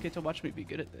 You don't get to watch me be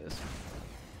good at this.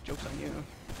 Joke's on you.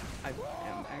 I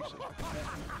am actually fucking bad.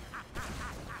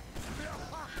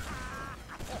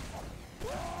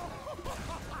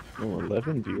 Oh,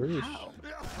 11 viewers? Wow.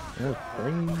 Oh,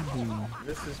 crazy.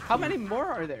 This is How many more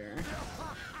are there?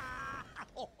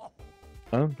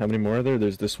 Huh? How many more are there?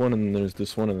 There's this one, and then there's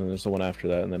this one, and then there's the one after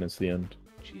that, and then it's the end.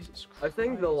 Jesus Christ. I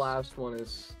think the last one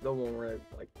is the one where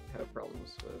I like have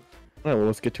problems with. Alright, well,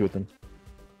 let's get to it then.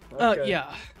 Okay.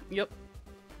 Yeah. Yep.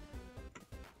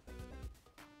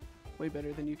 Way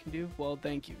better than you can do. Well,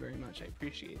 thank you very much. I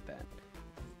appreciate that.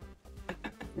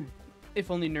 If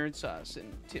only Nerd Sauce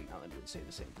and Tim Allen would say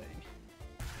the same thing.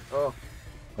 Oh.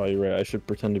 Oh, you're right. I should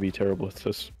pretend to be terrible at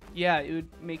this. Yeah, it would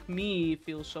make me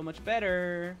feel so much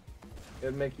better.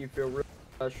 It'd make you feel really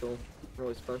special.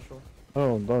 Really special.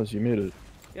 Oh, Buzz, you made it.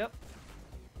 Yep.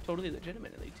 Totally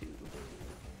legitimately, too.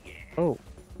 Oh,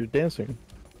 you're dancing.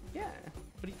 Yeah.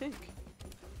 What do you think?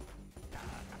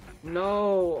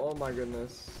 No! Oh my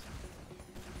goodness.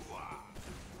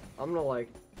 I'm gonna like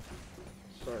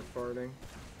start farting.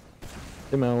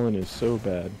 Tim Allen is so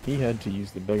bad. He had to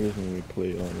use the beggars when we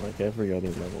played on like every other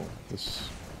level. This.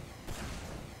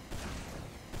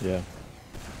 Yeah.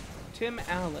 Tim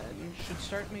Allen should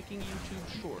start making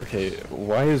YouTube shorts. Okay,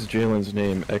 why is Jalen's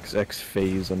name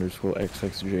XX_Jalen?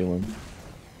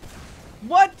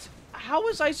 What? How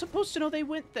was I supposed to know they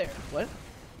went there? What?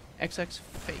 XX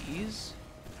Phase?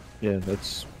 Yeah,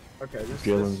 that's Okay, this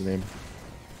Jalen's name.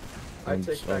 I on-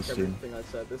 take on back Steam. everything I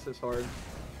said. This is hard.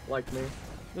 Like me.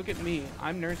 Look at me.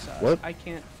 I'm Nerd Sauce. What? I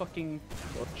can't fucking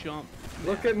jump.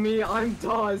 Look at me. I'm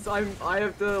Dawes. I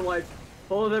have to like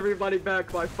hold everybody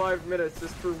back by 5 minutes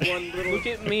just for one little. Look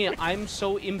at me. I'm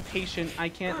so impatient. I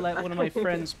can't let one of my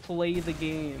friends play the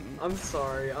game. I'm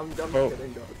sorry. I'm Oh.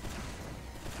 kidding, Dawes.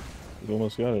 We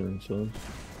almost got it, so.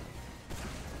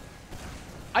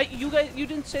 You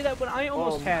didn't say that when I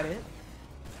almost had it.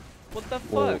 What the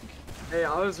Well, fuck? Hey,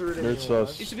 I was rooting Nerd you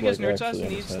Sauce- on. Is it because like, Nerd Sauce actually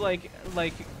needs almost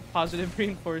like positive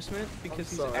reinforcement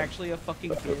because I'm he's sorry. actually a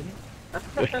fucking kid?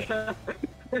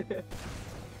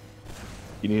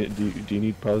 Do you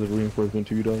need positive reinforcement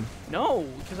too, dog? No,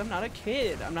 because I'm not a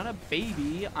kid. I'm not a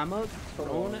baby. I'm a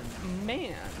grown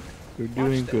man. You're Watch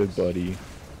doing good, this. buddy.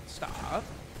 Stop.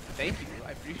 Thank you.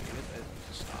 I appreciate it.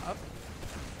 But stop.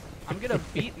 I'm gonna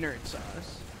beat Nerd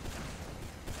Sauce.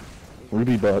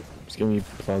 Ruby bot, just give me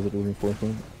positive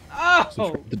reinforcement. Oh!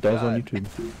 Subscribe to Daz on God.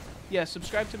 YouTube. Yeah,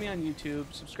 subscribe to me on YouTube.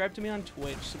 Subscribe to me on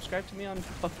Twitch. Subscribe to me on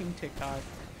fucking TikTok.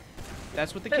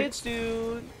 That's what the kids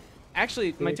do.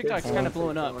 Actually, my Yeah, TikTok's kids kind of love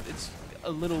blowing up. TikTok. It's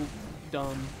a little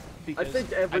dumb I because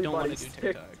think I don't want to everybody's do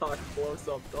TikTok. TikTok blows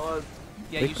up, Dawes.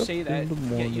 Yeah, you Wake up say in that, the yet you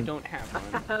morning. don't have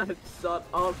one. Shut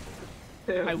up.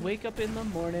 I wake up in the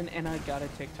morning and I got a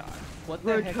TikTok. What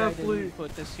the I heck? can't I didn't believe-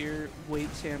 put this here. Wait,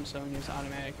 Samsung is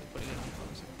automatically putting it on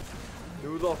phones.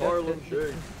 Do the Harlem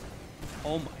Shake.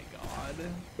 Oh my god.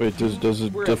 Wait, does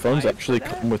We're the phones alive actually for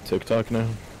that? come with TikTok now?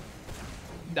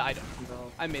 I don't know.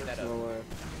 No. I made that there's up. No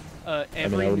way.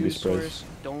 Every I wouldn't be news surprised. source,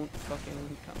 don't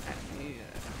fucking come at me.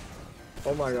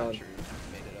 Oh my It's not god. true.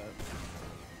 I made it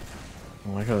up. Oh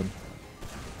my god.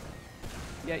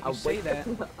 Yeah, you I say wake that.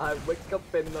 I wake up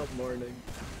in the morning.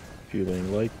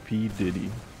 Feeling like P. Diddy.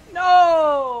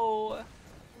 No!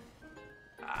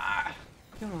 Ah,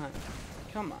 come on.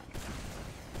 Come on.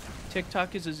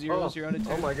 TikTok is a 0 out of 10.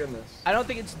 Oh my goodness. I don't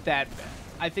think it's that bad.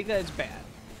 I think that it's bad.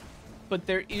 But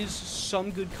there is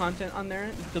some good content on there.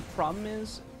 The problem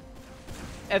is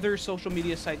other social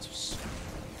media sites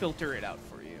filter it out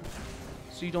for you.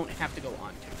 So you don't have to go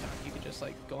on TikTok. You could just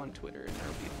like go on Twitter and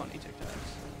there'll be funny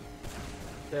TikToks.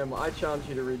 Damn, I challenge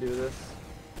you to redo this.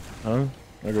 Huh?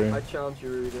 Okay. I challenge you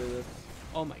to redo this.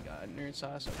 Oh my god, Nerd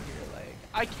Sauce over here, like,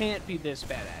 I can't be this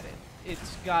bad at it.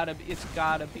 It's gotta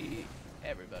be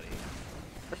everybody.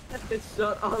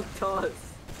 Shut up, Toss.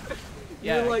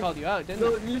 Yeah, I called you out, didn't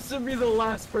I? You should be the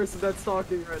last person that's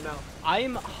talking right now.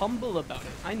 I'm humble about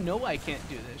it. I know I can't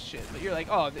do this shit, but you're like,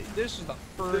 oh, this is the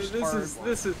first hard one.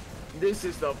 This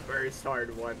is the first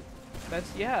hard one.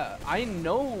 Yeah, I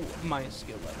know my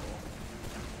skill level.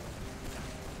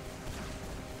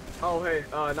 Oh hey,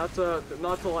 not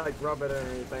to like rub it or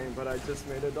anything, but I just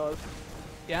made it dog.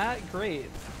 Yeah, great.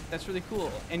 That's really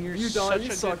cool. And you're such a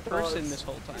good person this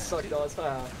whole time. You suck, Dawes.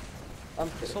 I'm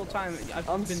kidding, this whole time, I've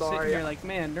been sorry. sitting here like,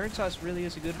 man, Nerd Sauce really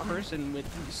is a good person with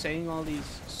saying all these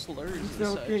slurs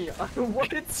and such.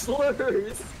 What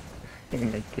slurs? Oh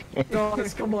my god.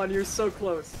 Dawes, come on, you're so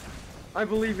close. I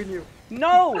believe in you.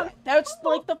 No! That's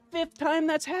like the 5th time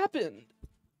that's happened.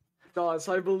 Dawes,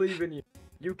 I believe in you.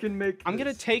 You can make this. I'm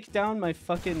gonna take down my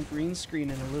fucking green screen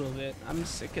in a little bit. I'm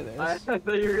sick of this. I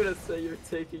thought you were gonna say you're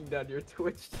taking down your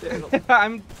Twitch channel.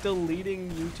 I'm deleting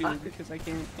YouTube because I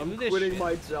can't do this shit. I'm quitting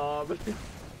my job.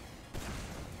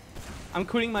 I'm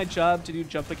quitting my job to do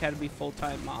Jump Academy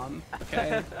full-time, Mom.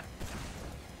 Okay?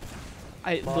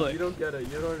 Mom, look. You don't get it.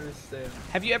 You don't understand.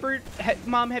 Have you ever,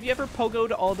 Mom, have you ever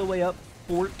pogoed all the way up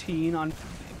 14 on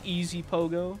easy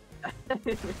pogo?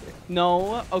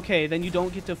 No? Okay, then you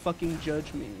don't get to fucking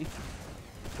judge me.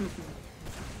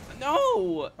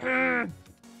 No!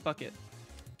 Fuck it.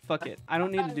 Fuck it. I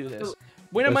don't need to do this.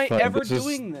 When am I ever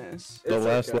doing this? The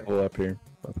last level up here.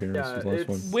 Up here. Yeah, this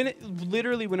is the last one.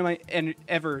 Literally, when am I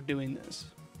ever doing this?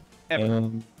 Ever.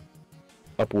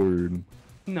 Upward.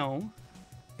 No.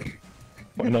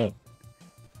 Why not?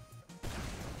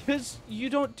 Because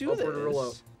you don't do Upward this. or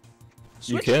low?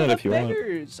 You Switch can to if you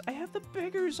beggars. I have the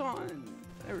beggars on.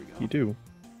 There we go. You do.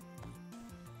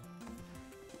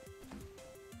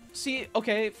 See,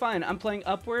 okay, fine. I'm playing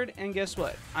upward, and guess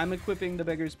what? I'm equipping the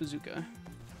beggar's bazooka.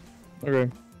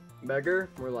 Okay. Beggar?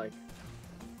 We're like...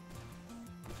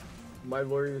 My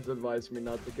lawyers advised me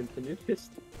not to continue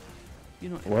this. You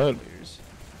don't What? have lawyers.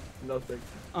 Nothing.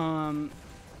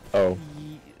 Oh.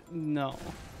 No.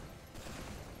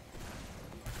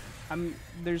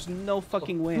 There's no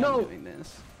fucking way I'm doing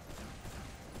this.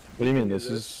 What do you mean? This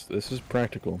is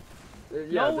practical.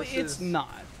 Yeah, no, it's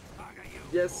not.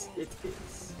 Yes, it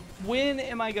is. When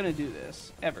am I gonna do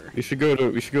this? Ever? We should go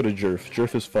to Jerf.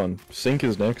 Jerf is fun. Sync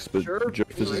is next, but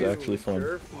Jerf is actually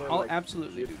fun. I'll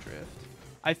absolutely do drift.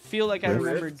 I feel like I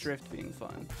remember drift being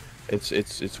fun.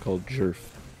 It's called Jerf.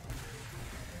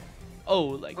 Oh,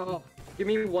 like give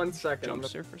me 1 second. Jump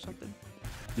surf or something?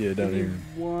 Yeah, down here.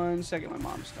 1 second, my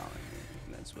mom's calling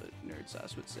me. That's what Nerd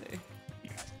Sauce would say.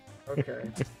 Okay.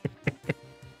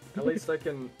 At least I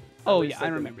can. Oh yeah, I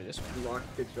remember this one.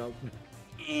 Rocket jump.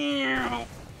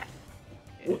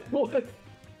 What?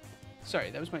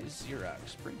 Sorry, that was my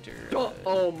Xerox printer.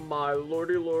 Oh my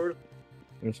lordy lord.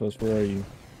 Nerd Sauce, where are you?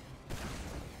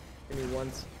 Give me 1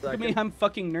 Look second. at me, I'm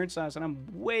fucking Nerd Sauce and I'm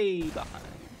way behind.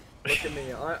 Look at me.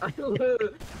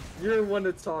 You're one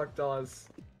to talk, Dawes.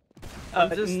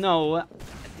 No.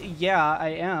 Yeah, I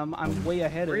am. I'm way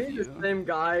ahead of you. the same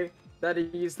guy that he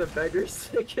used the beggars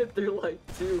to get through like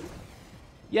 2.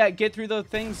 Yeah, get through the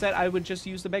things that I would just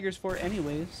use the beggars for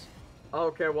anyways.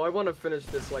 Okay, well I want to finish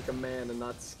this like a man and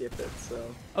not skip it,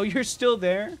 so. Oh, you're still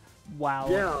there? Wow.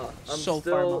 Yeah, I'm so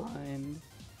still... far behind.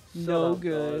 No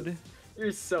good. Dawes.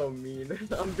 You're so mean.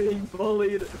 I'm being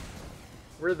bullied.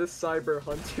 We're the cyber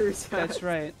hunters. That's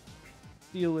right.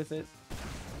 Deal with it.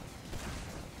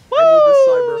 I need the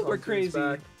cyber hunters We're crazy.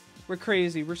 back. We're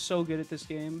crazy. We're so good at this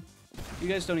game. You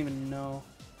guys don't even know.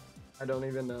 I don't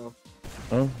even know.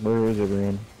 Oh, where is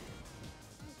everyone?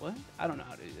 What? I don't know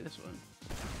how to do this one.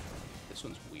 This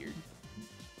one's weird.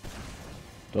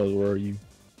 Dawes, where are you?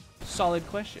 Solid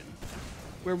question.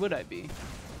 Where would I be?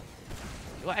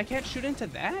 Well, I can't shoot into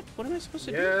that? What am I supposed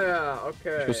to do? Yeah,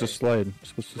 okay. You're supposed to slide. You're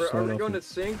supposed to slide Are we off going it. to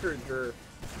sink or jerk?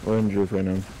 We're in Jerf right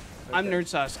now. I'm Nerd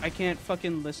Sauce. I can't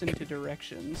fucking listen to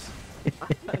directions.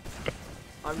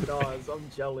 I'm Dawes. I'm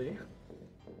jelly.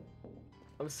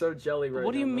 I'm so jelly right now.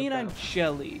 What do you no mean cap. I'm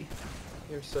jelly?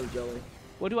 You're so jelly.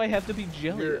 What do I have to be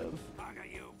jelly of?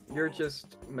 You're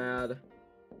just mad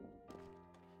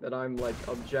that I'm like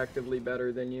objectively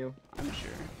better than you. I'm sure.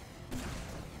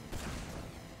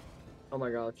 Oh my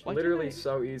gosh, Why literally can't I-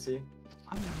 so easy.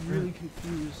 I'm really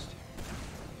confused.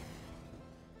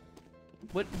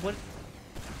 What?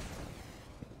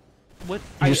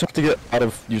 You just have to get out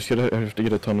of. You just have to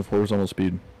get a ton of horizontal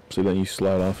speed, so then you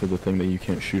slide off of the thing that you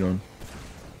can't shoot on.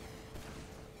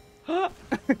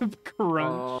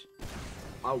 Crunch.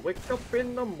 I wake up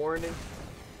in the morning.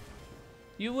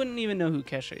 You wouldn't even know who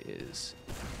Kesha is.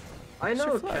 I know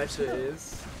Sir who Flex, Kesha no.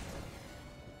 is.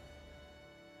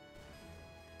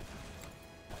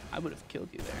 I would have killed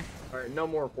you there. Alright, no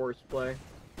more horseplay.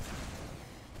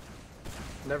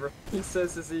 Never. He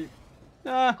says, "Is he?"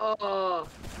 Ah. Oh.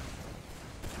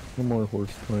 No more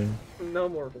horse playing. No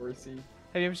more horsey.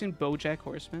 Have you ever seen BoJack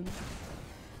Horseman?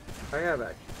 I have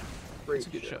actually. Great It's a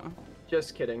good show.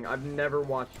 Just kidding. I've never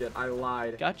watched it. I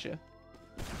lied. Gotcha.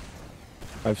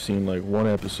 I've seen like one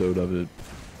episode of it.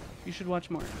 You should watch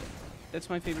more of it. That's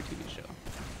my favorite TV show.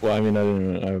 Well, I mean, I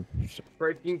didn't.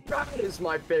 Breaking Bad is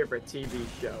my favorite TV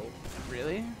show.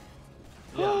 Really?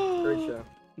 Yeah, great show.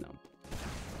 No.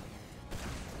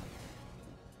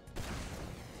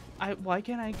 Why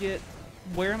can't I get...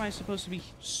 Where am I supposed to be,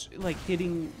 like,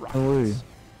 hitting rockets? No way.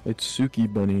 It's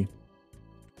Suki Bunny.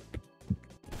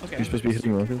 Okay. You're supposed to be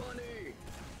hitting rockets?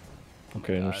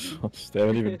 Okay, they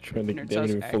haven't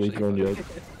even fully joined yet.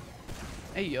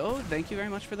 Hey, yo, thank you very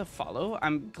much for the follow.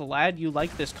 I'm glad you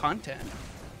like this content.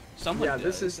 Yeah,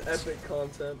 this is epic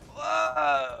content.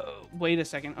 Whoa! Wait a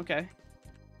second. Okay.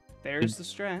 There's the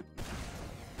strat.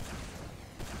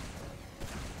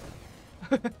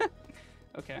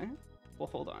 Okay. Well,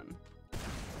 hold on.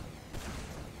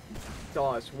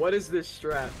 Dawes, what is this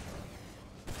strat?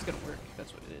 It's gonna work.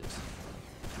 That's what it is.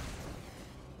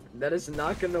 That is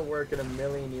not gonna work in a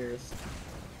million years.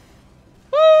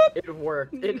 It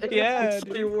worked. It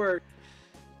actually worked.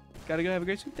 Gotta go have a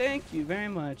great time. Thank you very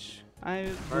much. I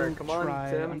will come on, try.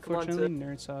 Tim. Unfortunately, Come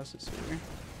on, Nerd Sauce is here.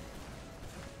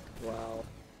 Wow.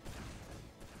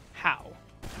 How?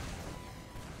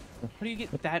 How do you get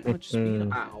that much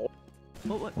speed? Ow.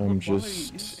 What I'm wall are you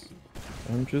just using?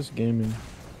 I'm just gaming.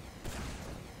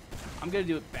 I'm gonna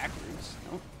do it backwards.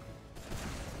 No.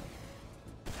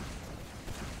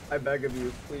 I beg of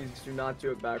you, please do not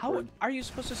do it backward. How are you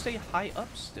supposed to stay high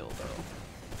up still,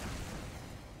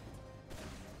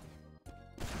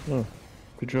 though? Oh,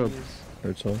 good job, Please.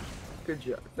 Nerd Sauce. Good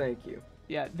job. Thank you.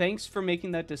 Yeah, thanks for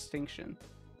making that distinction.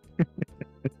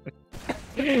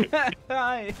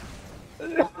 Hi.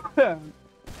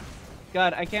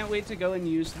 God, I can't wait to go and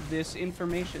use this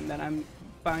information that I'm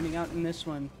finding out in this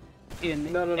one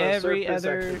in every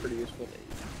other. Pretty useful.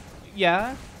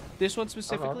 Yeah, this one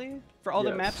specifically for all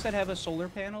the maps that have a solar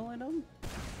panel in them.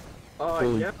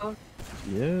 Yeah.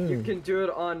 Yeah. You can do it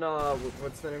on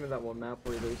what's the name of that one map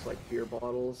where there's like beer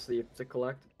bottles that you have to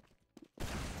collect?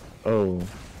 Oh.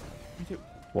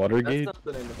 Watergate? That's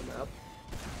not the name of the map.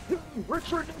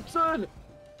 Richard Nixon!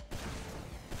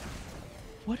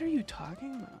 What are you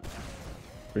talking about?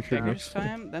 Richard This Nixon?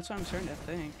 time? That's what I'm starting to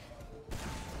think.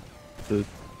 The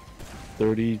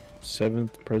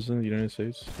 37th president of the United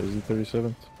States? Was he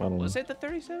 37th? I don't know. Was it the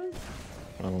 37th?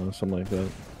 I don't know, something like that.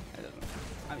 I don't know.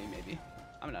 I mean, maybe.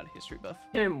 I'm not a history buff.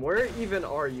 Tim, where even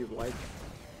are you, like?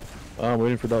 I'm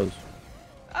waiting for those.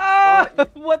 Ah!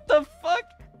 What the fuck?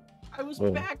 I was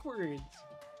backwards.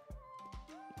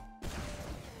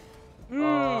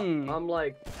 I'm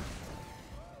like,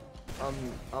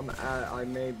 I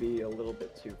may be a little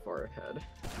bit too far ahead.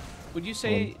 Would you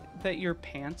say that you're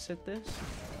pants at this?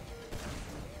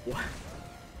 What?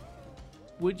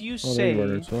 Would you there you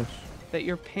are, say Sauce. that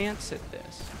you're pants at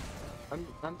this? I'm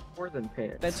more than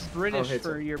pants. That's British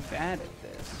for you're bad at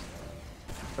this.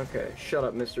 Okay, shut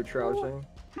up, Mr. Trouching.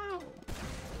 How?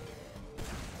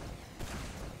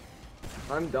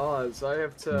 I'm Dawes. I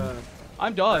have to.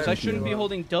 I'm Dawes. I shouldn't be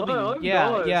holding W. I'm Yeah,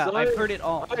 Dawes. yeah, I've heard it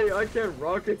all. I can't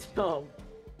rocket jump.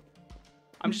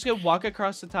 I'm just gonna walk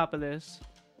across the top of this,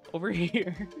 over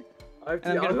here, and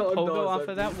I'm gonna pogo off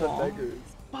of that wall.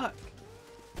 Fuck.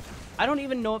 I don't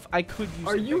even know if I could use.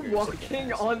 Are you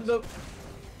walking on the?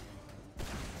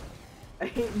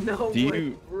 Ain't no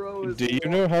way, bro. Do you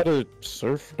know how to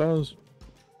surf, Dawes?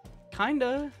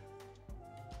 Kinda.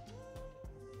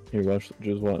 Here, watch.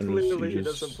 Clearly, he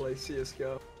doesn't play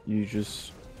CS:GO. You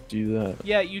just do that.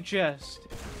 Yeah, you just.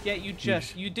 Yeah, you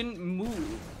just. You didn't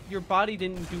move. Your body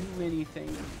didn't do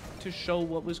anything to show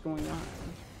what was going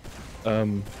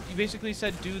on. You basically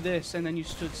said do this, and then you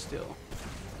stood still.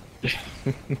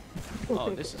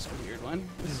 Oh, this is a weird one.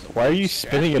 Why are you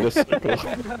spinning in a circle?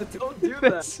 Don't do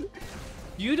that.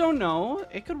 You don't know.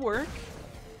 It could work.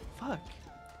 Fuck.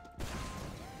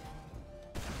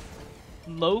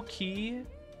 Low key.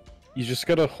 You just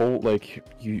gotta hold like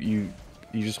you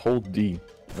just hold D,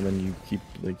 and then you keep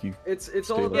like you. It's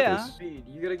all about speed.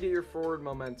 You gotta get your forward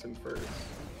momentum first.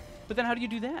 But then how do you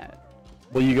do that?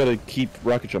 Well, you gotta keep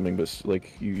rocket jumping, but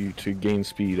like you to gain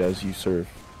speed as you surf.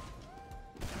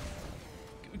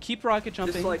 Keep rocket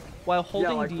jumping just like, while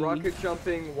holding like D. rocket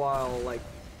jumping while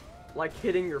like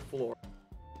hitting your floor.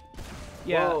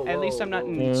 Yeah, whoa, at least I'm not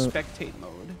in Yeah. spectate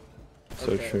mode.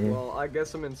 So Okay, true. well, I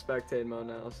guess I'm in spectate mode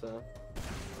now, so.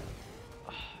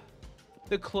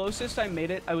 The closest I made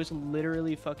it, I was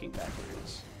literally fucking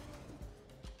backwards.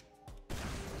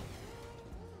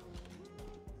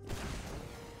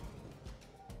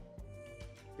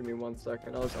 Give me 1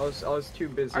 second. I was too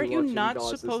busy. Aren't you watching not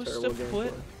Dawes' supposed to terrible put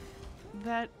gameplay.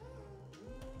 that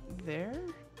there?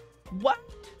 What?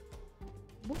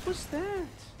 What was that?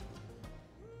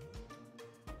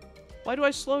 Why do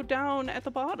I slow down at the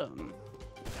bottom?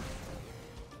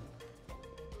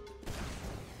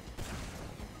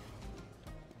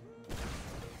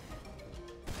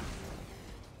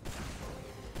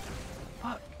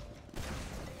 Fuck.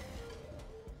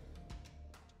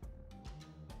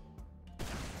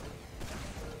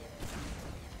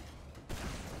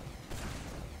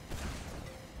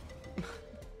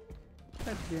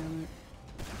 God damn it.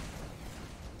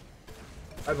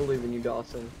 I believe in you,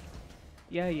 Dawson.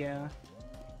 Yeah.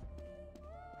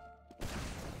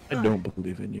 I don't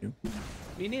believe in you.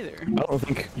 Me neither. I don't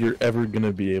think you're ever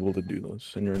gonna be able to do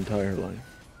this in your entire life.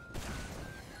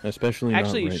 Especially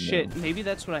Actually, not right shit. now. Maybe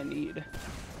that's what I need.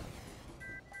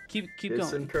 Keep going.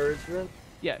 Encouragement.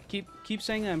 Yeah, keep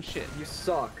saying I'm shit. You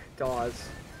suck, Dawes.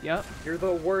 Yep. You're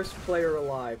the worst player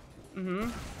alive. Mm-hmm.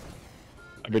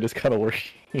 I mean, it's kind of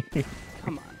working.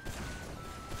 Come on.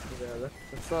 Yeah,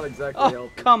 that's not exactly Oh,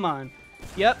 helping. come on.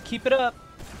 Yep, keep it up.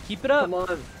 Keep it up. Come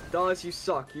on, Dawes, you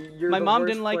suck. You're My the mom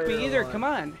worst didn't like player me either. alive. Come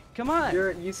on. Come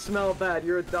on. You smell bad.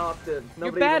 You're adopted. You're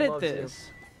Nobody bad even at loves you. this.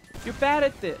 You're bad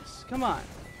at this. Come on.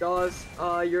 Dawes,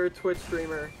 you're a Twitch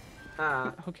streamer.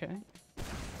 Ah. Okay.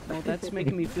 Well, that's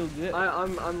making me feel good.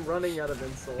 I'm running out of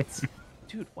insults.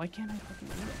 Dude, why can't I fucking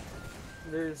do that?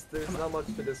 There's not much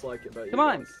to dislike about you. Come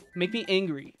on. Dawes. Make me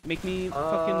angry. Make me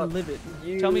fucking livid.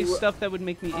 you- Tell me stuff that would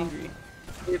make me angry.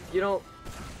 If you don't,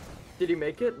 did you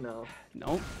make it? No.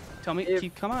 No. Tell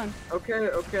me. Come on. Okay.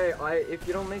 If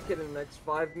you don't make it in the next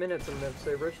 5 minutes, I'm gonna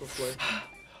say ritual slay.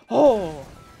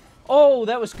 Oh,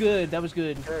 that was good. That was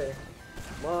good. Hey,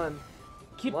 come on.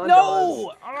 Keep Come on,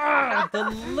 no. Ah, the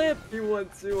lip. You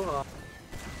went too hot.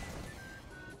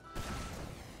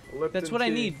 That's what I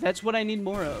need. That's what I need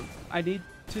more of. I need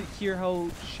to hear how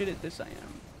shit at this I am.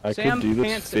 I Say could I'm do this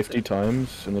pants at 50 this.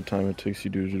 times in the time it takes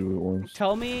you to do it once.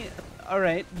 Tell me. All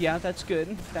right. Yeah, that's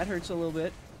good. That hurts a little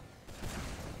bit.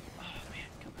 Oh man,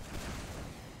 come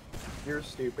on. You're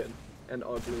stupid and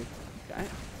ugly. Okay.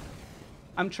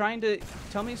 I'm trying to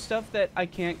tell me stuff that I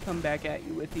can't come back at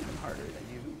you with even harder than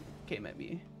you came at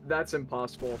me. That's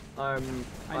impossible. I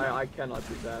cannot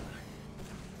do that.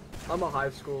 I'm a high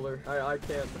schooler. I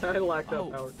can't. I lack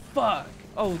that power. Oh fuck!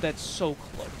 Oh, that's so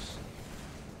close.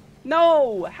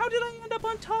 No! How did I end up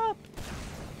on top?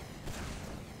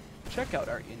 Check out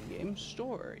our in-game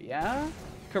store, yeah?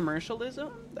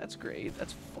 Commercialism? That's great.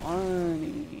 That's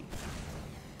funny.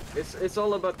 It's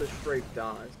all about the strafe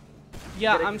dodge.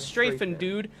 Yeah, Getting I'm the strafe strafing, in.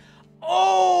 dude.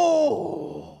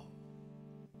 Oh!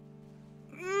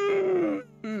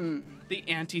 The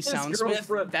anti-soundsmith.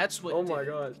 girlfriend. That's what. Oh my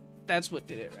god. That's what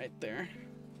did it right there.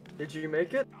 Did you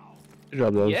make it? Good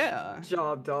job, Dawes. Yeah. Good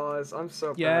job, Dawes. I'm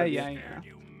so Yeah, proud of you. yeah.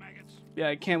 Yeah,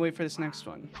 I can't wait for this next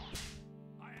one.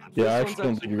 Yeah, I This actually one's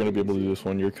don't think you're gonna be able to do actually this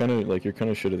one. You're kind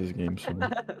of shit at this game. So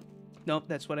Nope,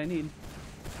 that's what I need.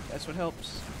 That's what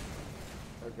helps.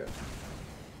 Okay.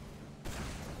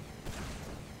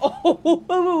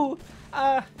 Oh,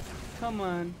 come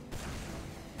on.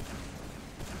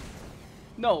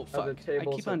 No, Now the fuck. I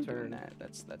tables keep have on doing turned. that.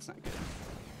 That's not good.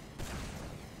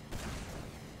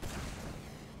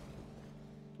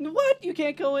 What? You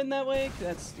can't go in that way?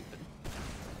 That's stupid.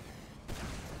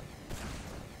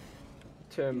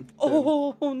 Tim.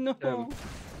 Oh no.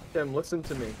 Tim, listen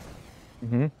to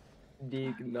me.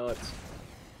 Dig nuts.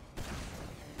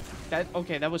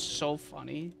 Okay, that was so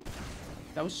funny.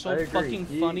 That was I so agree. fucking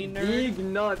funny, nerd. Dig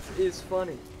nuts is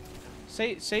funny.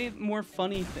 Say more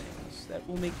funny things that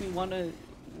will make me want to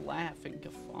laugh and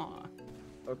guffaw.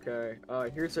 Okay.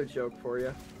 Here's a joke for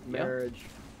you. Marriage.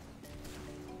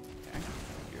 Okay.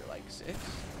 You're like 6.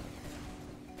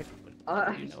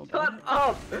 What do you know about Shut it?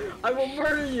 up! I will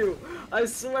murder you! I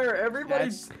swear, everybody.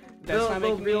 That's they'll not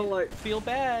making me feel like. feel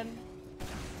bad.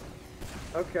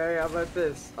 Okay, how about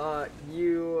this?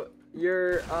 You're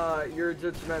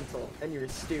judgmental and you're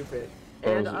stupid.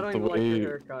 And I don't even like your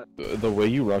haircut. The way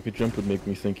you rocket jump would make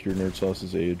me think you're Nerd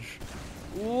Sauce's age.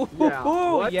 Ooh, Yeah.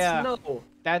 What? yeah. No.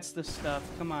 That's the stuff.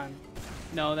 Come on.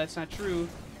 No, that's not true.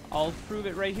 I'll prove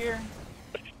it right here.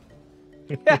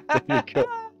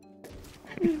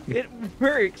 It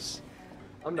works.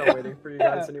 I'm not waiting for you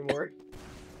guys anymore.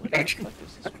 What the fuck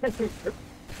is this?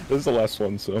 This is the last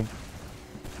one, so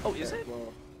Oh, is it?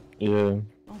 Well, yeah. Oh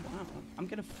wow. I'm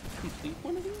gonna complete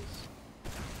one of these?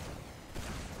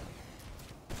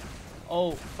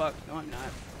 Oh fuck, no I'm not.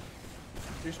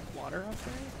 There's water up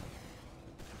there?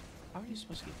 How are you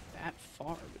supposed to get that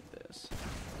far with this?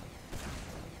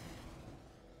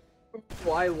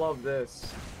 oh, I love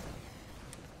this.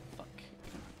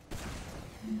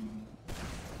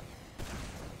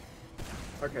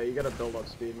 Okay, you gotta build up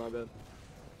speed, my bad.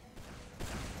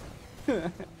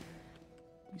 You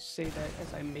say that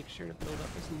as I make sure to build up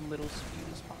as little speed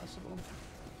as possible.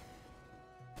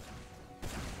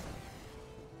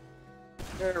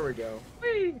 There we go.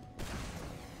 Whee!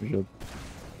 Good job.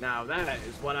 Now that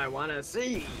is what I want to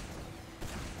see.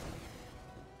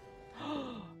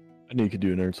 I knew you could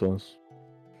do a nerd sauce.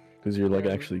 Because you're like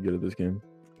actually good at this game.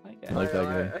 I like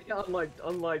that guy.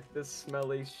 Unlike this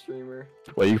smelly streamer.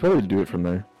 Wait, you can probably do it from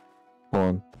there. Hold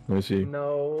on, let me see.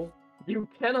 No, you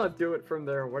cannot do it from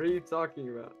there. What are you talking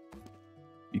about?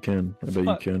 You can. I bet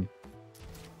you can.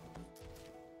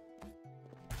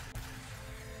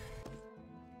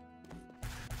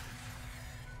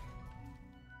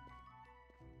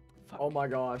 Oh my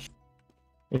gosh.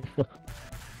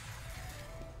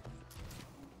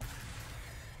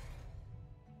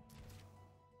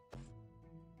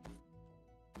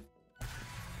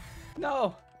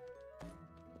 No.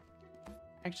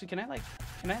 Actually, can I like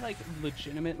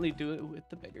legitimately do it with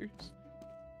the beggars?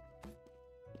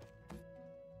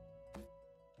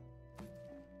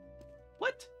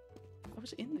 What? I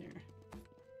was in there.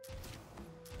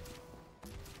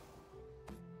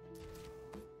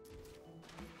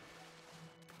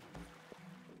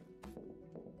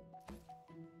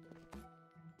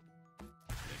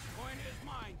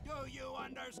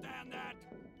 Understand that?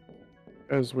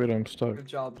 Guys, wait, I'm stuck. Good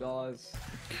job, Dawes.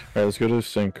 Alright, let's go to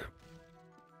sync.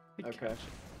 Okay.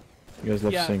 You guys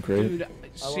love sync, right? Dude,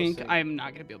 sync, I'm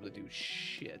not gonna be able to do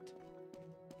shit.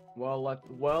 Well,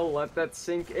 let that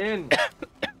sink in.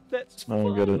 That's I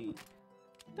don't funny. get it.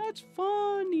 That's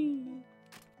funny.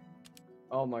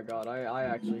 Oh my god, I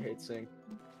actually hate sync.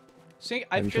 Sync,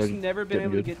 I've just never been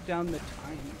able to get down the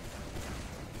time.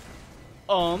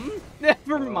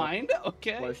 Never mind.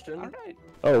 Okay. Question? Alright.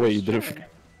 Oh wait, you did it.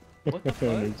 What the fuck?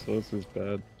 Nerd sauce is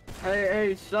bad.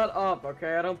 Hey, shut up,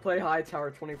 okay? I don't play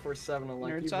Hightower 24/7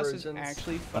 unlike Nerd you sauce virgins. is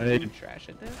actually fucking trash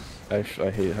at this. I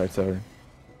hate Hightower.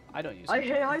 I don't use it. I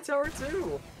hate Hightower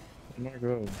too! Oh my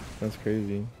god, that's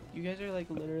crazy. You guys are like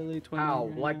literally 20. How?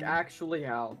 Right Like now. actually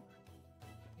how?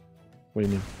 What do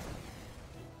you mean?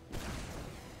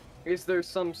 Is there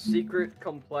some secret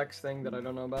complex thing that I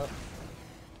don't know about?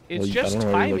 It's Well, just I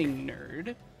don't know, timing,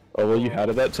 nerd. Oh well, you had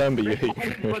it that time, but you hate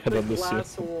your Put head the on the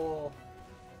glass ceiling. wall.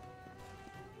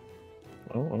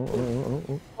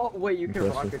 Oh. Oh wait, you can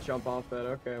Impressive. rocket jump off that.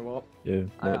 Okay, well. Yeah,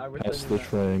 I wish I past knew the that.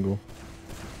 triangle.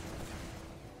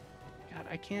 God,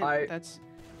 I can't. That's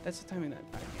the timing that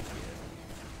I can't get.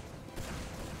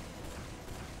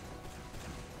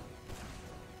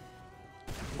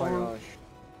 Oh my gosh.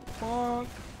 Bonk.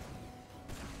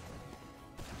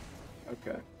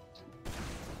 Okay.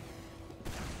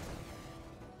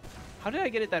 How did I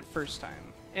get it that first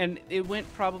time? And it went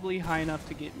probably high enough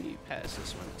to get me past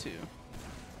this one too.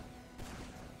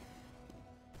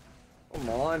 Come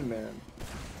on, man.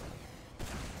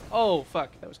 Oh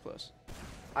fuck, that was close.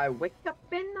 I wake up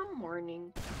in the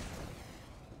morning.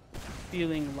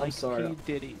 Feeling like sorry. P.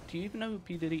 Diddy. Do you even know who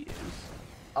P. Diddy is?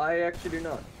 I actually do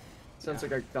not. Sounds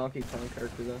like a Donkey Kong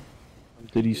character though.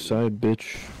 Diddy side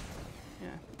bitch.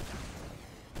 Yeah.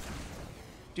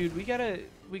 Dude, we gotta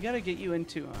get you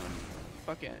into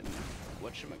fucking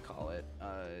whatchamacallit,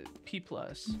 P+. P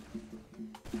plus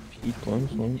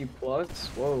one. E plus?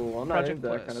 Whoa, I'm not Project into that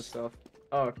Plus. kind of stuff.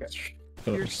 Oh, okay.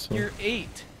 You're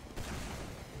 8.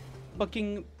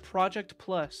 Fucking Project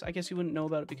Plus. I guess you wouldn't know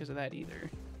about it because of that either.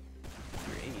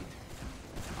 You're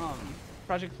 8.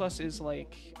 Project Plus is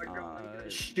like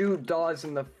Shoot Dawes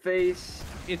in the face.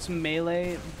 it's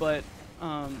melee, but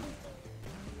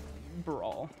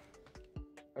brawl.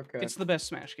 Okay. It's the best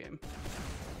Smash game.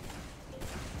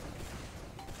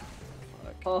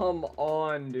 Come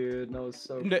on, dude. That was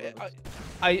so No, close.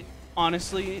 I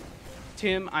honestly,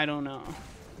 Tim, I don't know.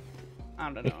 I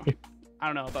don't know. I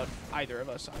don't know about either of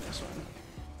us on this one.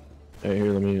 Hey,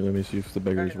 here, let me see if the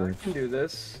beggars I work. can do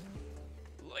this.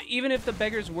 Even if the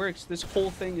beggars works, this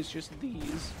whole thing is just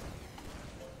these.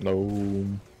 No.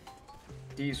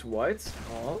 These what?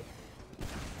 Oh.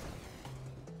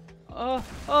 Oh.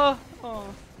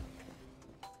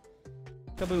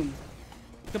 Kaboom.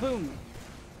 Kaboom.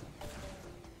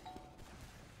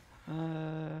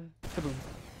 Kaboom.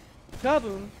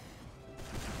 Kaboom.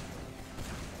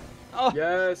 Oh.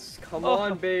 Yes, come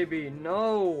on, baby.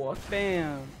 No.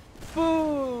 Bam.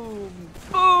 Boom.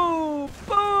 Boom.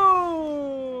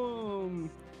 Boom.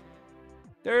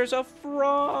 There's a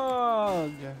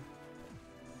frog.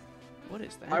 What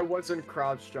is that? I wasn't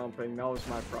crouch jumping. That was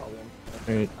my problem.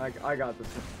 Alright. I got this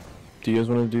one. Do you guys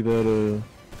want to do that?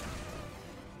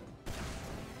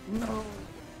 No.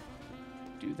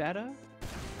 Do that,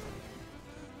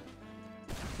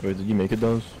 Wait, did you make it,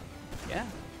 Does? Yeah.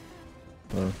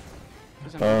 Oh.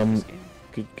 'Cause I'm good at this game.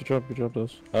 Good job,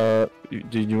 Does.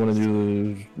 Did you want to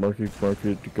do the Market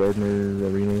Gardener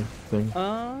Arena thing?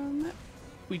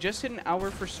 We just hit an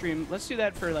hour for stream. Let's do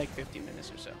that for like 15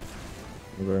 minutes or so.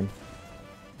 Okay.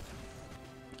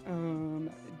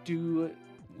 Do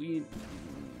we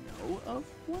know of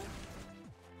one?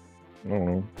 I don't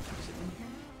know. Is it in here?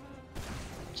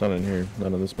 It's not in here.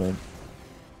 Not on this map.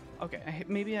 Okay,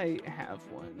 maybe I have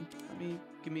one.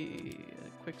 Give me a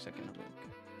quick second to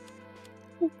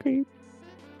look. Okay.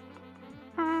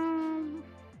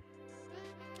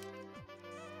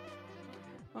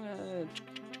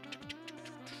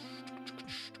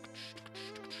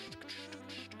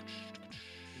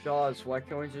 Dawes, why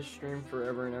can't we just stream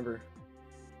forever and ever?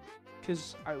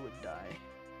 Because I would die.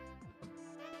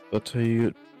 That's how you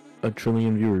get a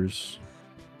trillion viewers.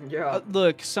 Yeah.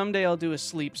 Look, someday I'll do a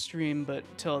sleep stream, but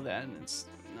till then, it's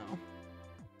no.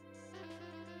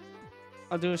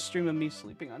 I'll do a stream of me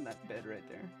sleeping on that bed right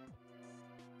there.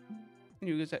 And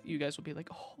you guys will be like,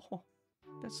 oh,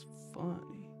 that's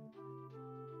funny.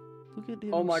 Look at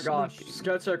him. Oh my gosh, sleeping.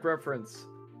 SketchUp reference.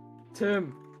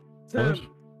 Tim. What?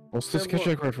 What's the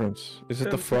SketchUp reference? Is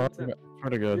it the frog? Tim. I swear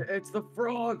to God. Yeah, it's the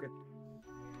frog.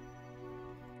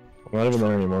 I'm not even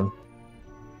there anymore.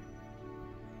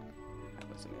 That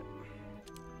wasn't it.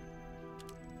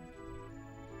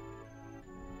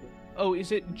 Oh,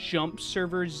 is it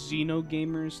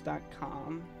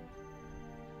jumpserverxenogamers.com?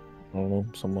 I don't know,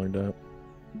 something like that.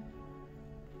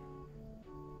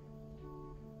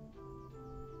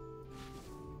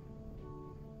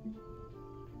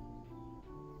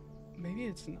 Maybe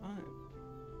it's not.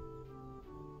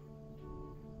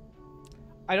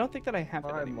 I don't think that I have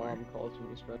it My anymore. mom calls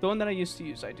me special. The one that I used to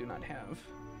use, I do not have.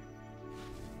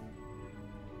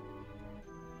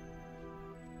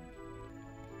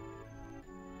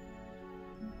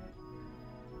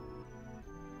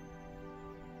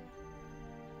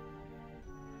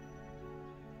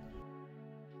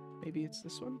 Maybe it's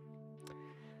this one.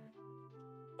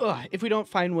 Ugh, if we don't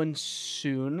find one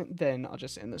soon, then I'll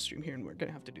just end the stream here and we're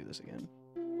gonna have to do this again.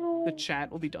 The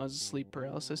chat will be Dawes' sleep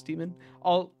paralysis demon.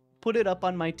 I'll put it up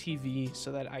on my TV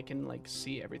so that I can like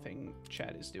see everything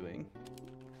chat is doing.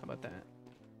 How about that?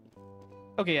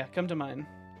 Okay, yeah, come to mine.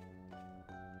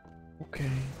 Okay.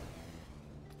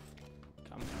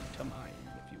 Come to mine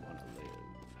if you want to live.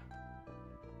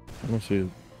 I don't see it.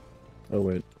 Oh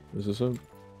wait, is this it?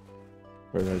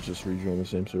 Or did I just rejoin the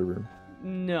same server?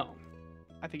 No.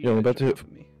 I think Yeah, you I'm about to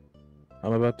hit. me.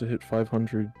 I'm about to hit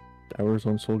 500 hours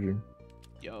on Soldier.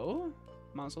 Yo,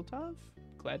 Mazel Tov.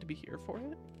 Glad to be here for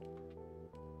it.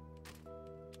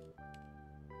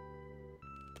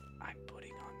 I'm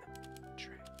putting on the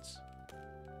trends.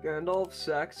 Gandalf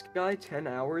Sax Guy 10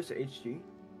 hours HD.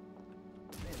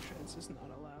 Man, trends is not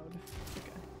allowed.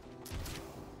 Okay.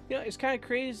 You know, it's kind of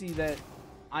crazy that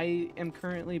I am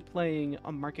currently playing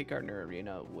a Market Gardener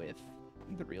arena with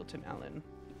the real Tim Allen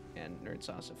and Nerd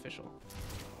Sauce Official.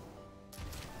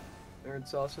 Nerd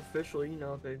Sauce Official, you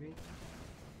know, baby.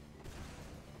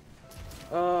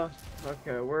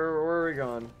 Okay, where are we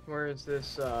going? Where is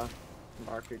this,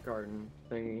 Market Garden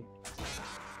thingy?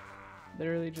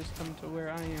 Literally just come to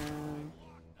where I am.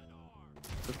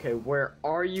 Okay, where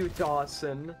are you,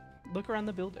 Dawson? Look around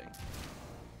the building.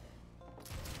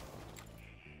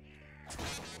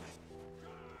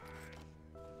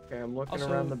 Okay, I'm looking Also,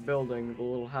 around the building, the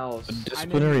little house. A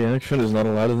disciplinary action is not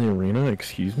allowed in the arena?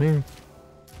 Excuse me?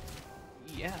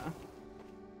 Yeah.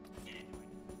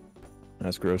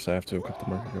 That's gross, I have to equip the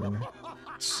Market Gardener.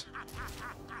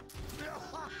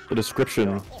 The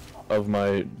description of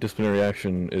my disciplinary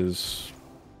action is...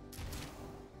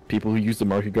 people who use the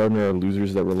Market Gardener are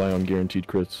losers that rely on guaranteed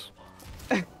crits.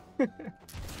 That's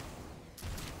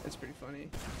pretty funny.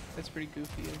 That's pretty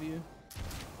goofy of you.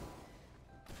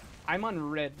 I'm on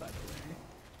red, by the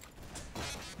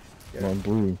way. I'm on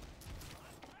blue.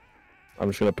 I'm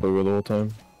just gonna pogo the whole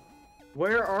time.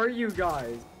 Where are you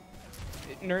guys?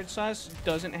 Nerd Sauce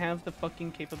doesn't have the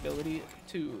fucking capability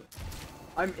to...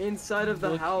 I'm inside of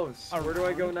the Look house. Where do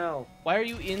I go around. now? Why are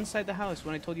you inside the house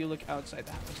when I told you to look outside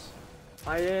the house?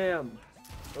 I am.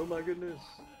 Oh my goodness.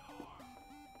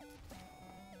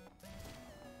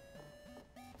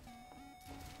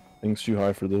 Things too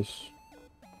high for this.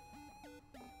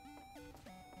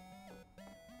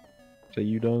 Is that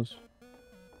you, Does?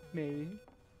 Maybe.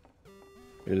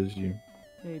 It is you.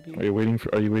 Maybe. Are you waiting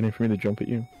for me to jump at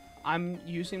you? I'm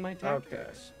using my Okay,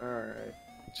 tactics. alright.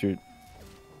 It's your...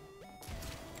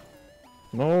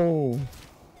 No!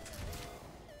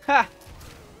 Ha!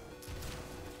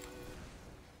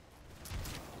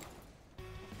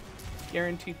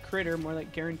 guaranteed critter, more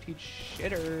like guaranteed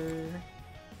shitter.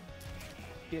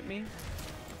 Get me?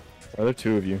 Why are there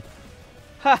two of you?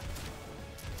 Ha!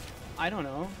 I don't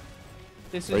know.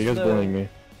 This Why are is you guys the bullying me?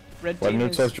 red Why team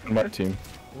didn't is... it join my team?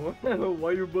 Why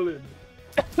are you bullying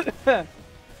me?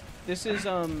 This is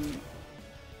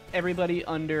everybody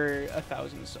under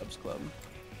 1,000 subs club.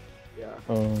 Yeah.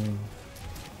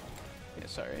 Yeah,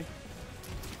 sorry.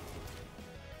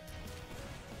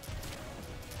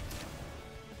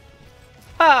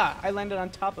 Ha! I landed on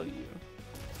top of you.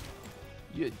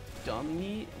 You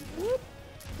dummy. Whoop.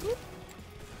 Whoop.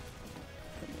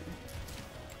 Come here.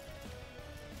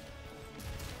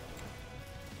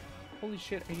 Holy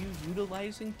shit, are you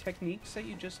utilizing techniques that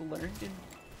you just learned in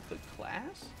the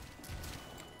class?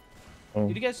 Oh.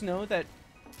 Did you guys know that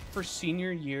for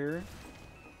senior year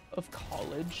of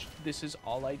college, this is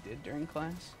all I did during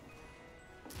class?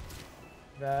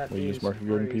 That you is just market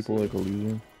garden people like a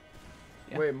loser?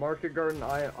 Yeah. Wait, market garden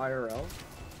IRL?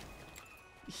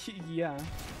 Yeah.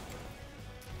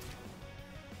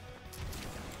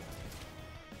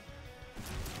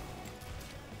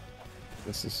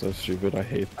 This is so stupid. I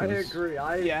hate this. I agree.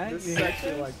 This is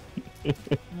actually like...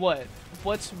 What?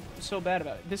 What's so bad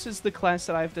about it? This is the class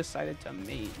that I've decided to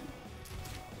main.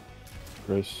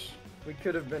 Chris. We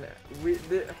could have been... We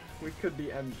could be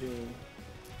MGing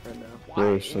right now. Why?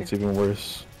 Worse. That's even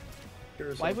worse.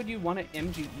 Why would you want to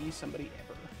MGE somebody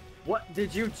ever? What?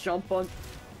 Did you jump on...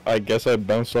 I guess I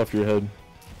bounced off your head.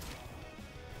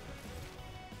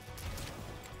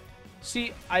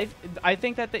 See, I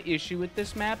think that the issue with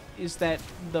this map is that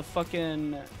the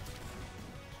fucking,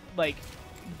 like,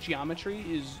 geometry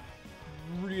is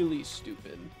really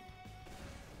stupid.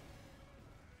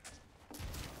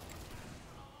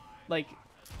 Like,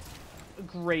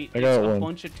 great, it's a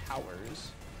bunch of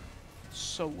towers.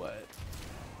 So what?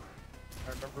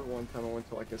 I remember one time I went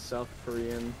to like a South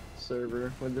Korean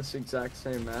server with this exact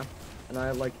same map, and I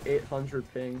had like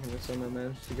 800 ping, and somehow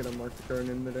managed to get a market garden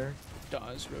in midair.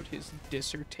 Dawes wrote his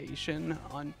dissertation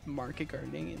on market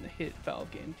gardening in the hit Valve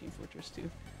game Team Fortress 2.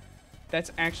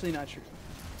 That's actually not true.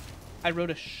 I wrote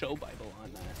a show Bible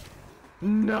on that.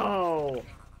 No!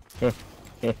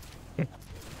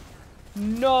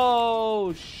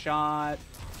 No shot.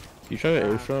 You trying to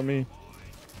airshot me?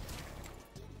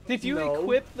 If you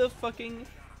equip the fucking...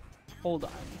 Hold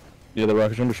on. Yeah, the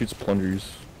rocket jumper shoots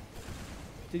plungers.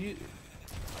 Did you...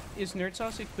 Is Nerd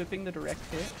Sauce equipping the direct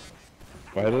hit?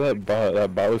 Why did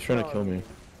that bot was trying to kill me?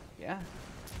 Yeah,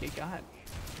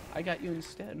 I got you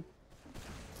instead.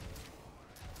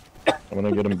 I'm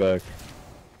gonna get him back.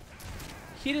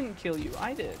 He didn't kill you,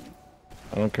 I did.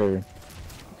 I don't care.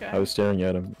 Okay. I was staring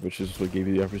at him, which is what gave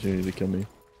you the opportunity to kill me.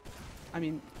 I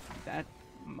mean, that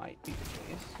might be the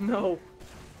case. No.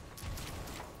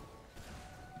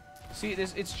 See,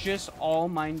 it's just all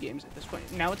mind games at this point.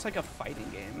 Now it's like a fighting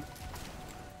game.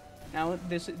 Now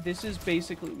this is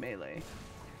basically Melee.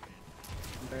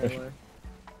 Melee.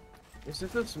 Is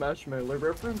this a Smash Melee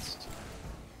reference?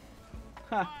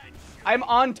 Ha! I'm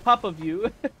on top of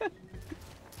you.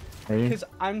 Are you? Because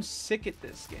I'm sick at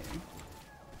this game.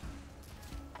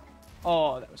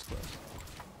 Oh, that was close.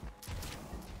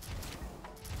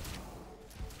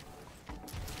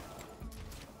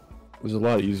 It was a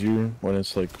lot easier when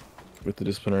it's like with the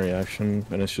disciplinary action,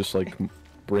 and it's just like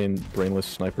brainless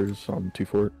snipers on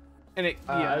 2-fort. And it,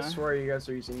 yeah. I swear you guys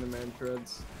are using the man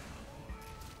treads.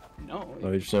 No.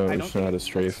 I just know how to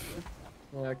strafe.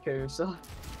 Yeah, kill yourself.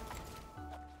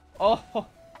 Oh,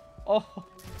 oh,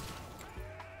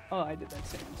 oh! I did that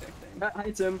same exact thing.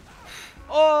 Hi, Tim.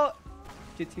 Oh,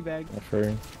 get teabagged. Not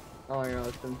fair. Oh my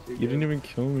god, Tim. You didn't even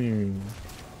kill me.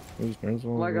 It was Nerds.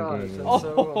 Oh my god.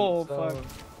 Oh, fuck.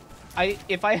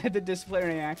 If I had the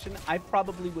disciplinary action, I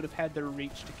probably would have had the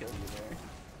reach to kill you there.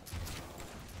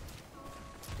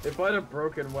 If I had a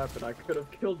broken weapon, I could have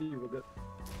killed you with it.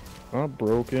 Not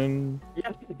broken.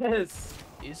 Yes.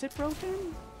 Is it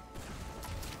broken?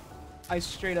 I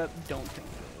straight up don't think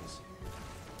it is.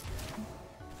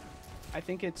 I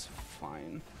think it's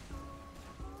fine.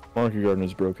 Market Garden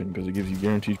is broken because it gives you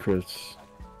guaranteed crits.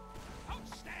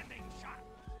 Outstanding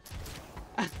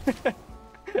shot.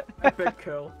 Epic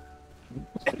kill.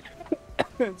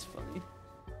 That's funny.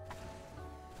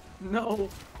 No.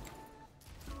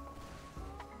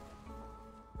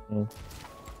 No.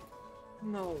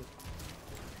 No.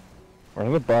 Or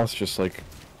the boss just like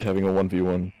having a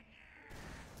 1v1?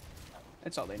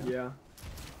 That's all they know. Yeah.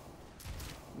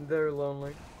 They're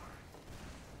lonely.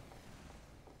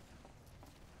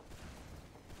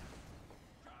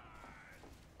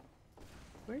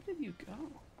 Where did you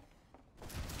go?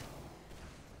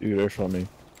 Dude, airshot me.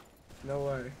 No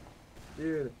way.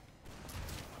 Dude.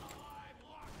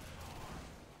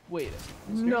 Wait a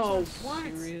second. No, what?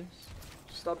 Serious?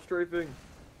 Stop strafing.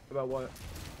 About what?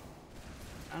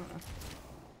 I don't know.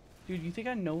 Dude, you think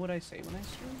I know what I say when I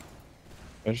stream?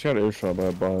 I just got airshot by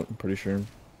a bot, I'm pretty sure.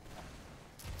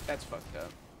 That's fucked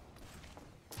up.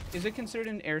 Is it considered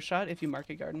an air shot if you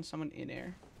market garden someone in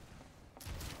air?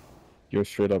 You're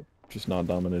straight up just not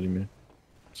dominating me.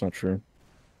 It's not true.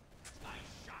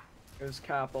 It was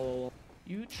cap all along.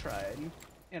 You tried,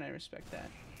 and I respect that.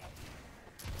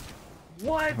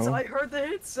 What? Huh? I heard the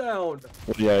hit sound!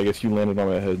 Well, yeah, I guess you landed on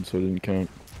my head, so it didn't count.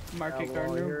 Market well,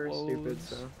 gardener you're woes. stupid,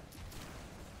 so.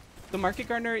 The market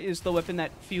gardener is the weapon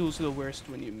that feels the worst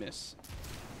when you miss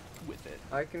with it.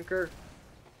 I concur.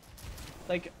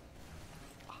 Like,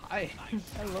 I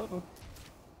love him.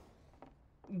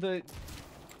 The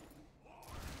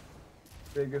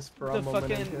Biggest problem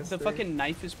the fucking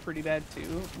knife is pretty bad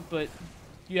too, but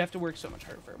you have to work so much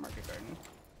harder for a market garden.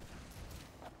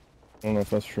 I don't know if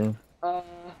that's true. I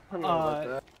don't know about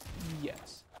that.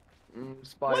 Yes.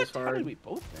 Spy is hard. How did we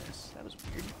both miss? That was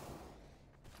weird.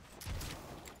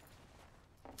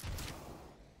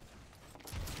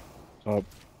 Stop.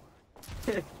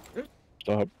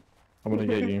 Stop. I'm gonna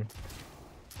get you.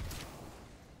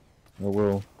 I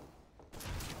will.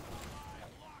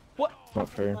 What? Not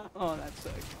fair. Oh, that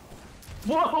sucks.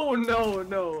 Whoa, no,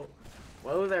 no.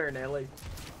 Whoa there, Nelly.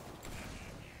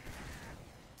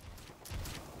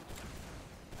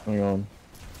 Hang on.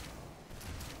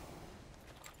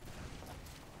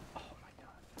 Oh my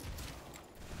god.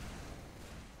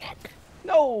 Fuck.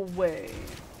 No way.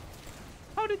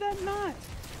 How did that not?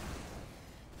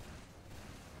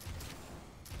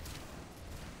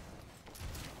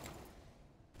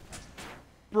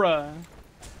 Bruh.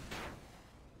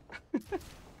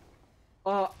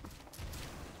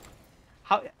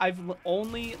 How I've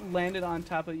only landed on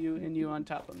top of you and you on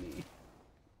top of me.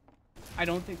 I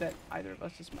don't think that either of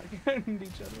us is marking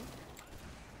each other.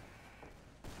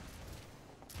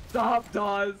 Stop,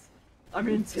 Dawes. I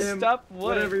mean, Tim. Stop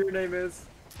what? Whatever your name is.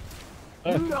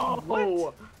 No!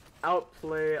 What?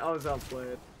 Outplayed. I was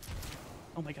outplayed.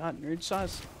 Oh my god, Nerd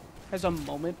Sauce has a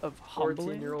moment of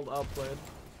humbling. 14-year-old outplayed.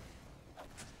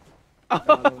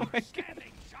 Oh my god.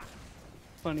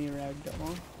 Funny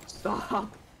ragdoll.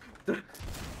 Stop.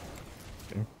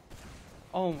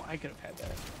 Oh, I could have had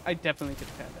that. I definitely could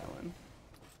have had that one.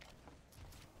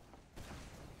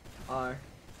 Oh!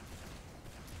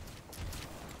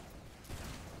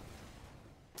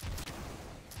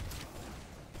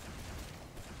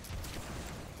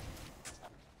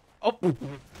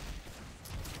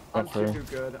 I'm too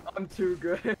good. I'm too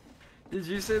good. Did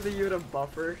you say that you had a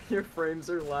buffer? Your frames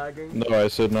are lagging. No, I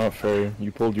said not fair.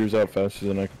 You pulled yours out faster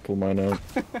than I could pull mine out.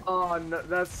 Oh, no,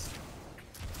 that's...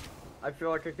 I feel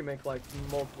like I can make, like,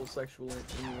 multiple sexual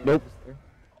innuendos. Nope. There.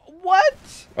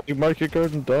 What? I market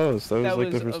garden does. That was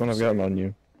like the first one I've gotten on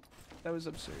you. That was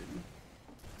absurd.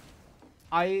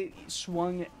 I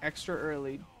swung extra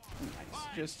early, nice,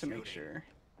 just to make sure.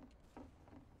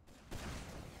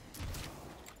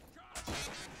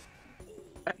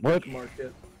 What?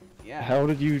 Market. Yeah. How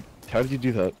did you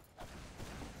do that?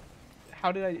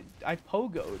 How did I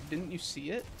pogoed? Didn't you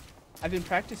see it? I've been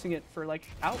practicing it for like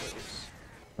hours.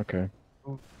 Okay.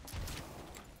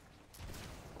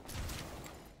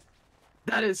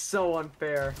 That is so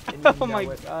unfair. Oh my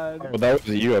god. Oh, that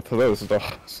was you. I thought that was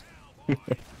Dawes. No,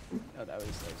 that was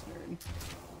nerd.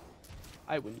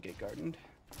 I wouldn't get gardened.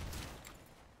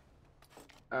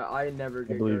 I never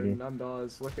get gardened. I'm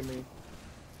Dawes. Look at me.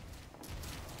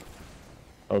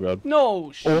 Oh god.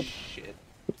 No Oh. shit.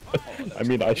 Oh, I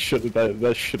mean, I should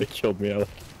that should have killed me.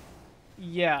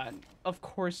 Yeah, of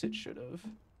course it should have.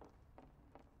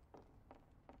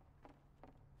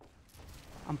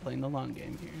 I'm playing the long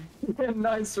game here.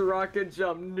 Nice rocket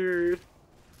jump, nerd.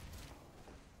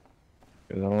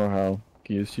 I don't know how.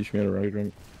 Can you just teach me how to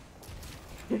rocket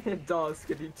jump? Dawes,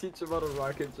 can you teach about a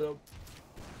rocket jump?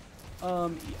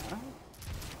 Yeah.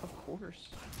 Of course.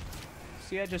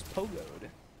 See, I just pogoed.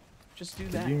 Just do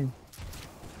that.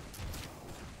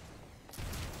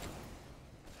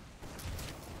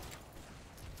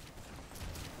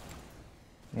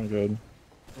 Oh god.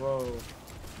 Whoa.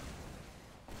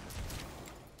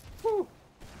 Whew.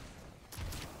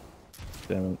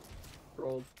 Damn it.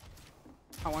 Rolled.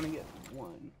 I want to get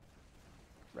one.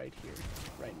 Right here.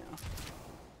 Right now.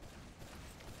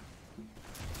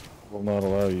 Will not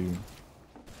allow you.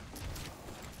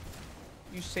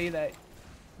 You say that,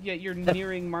 yet you're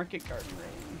nearing market garden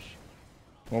range.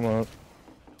 Will not.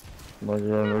 Market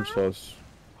garden hurts us.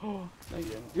 Oh, no you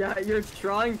didn't. Yeah, you're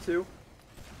trying to.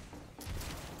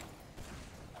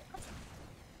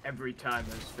 Every time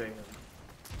has failed.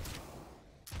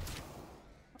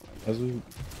 Has it?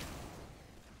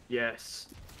 Yes.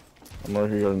 I'm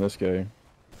already here on this guy.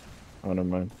 Oh, never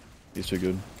mind. He's too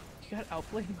good. You got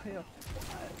outplayed by a what?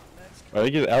 That's I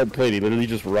think he's outplayed. He literally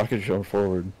just rocket jumped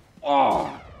forward.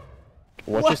 Oh!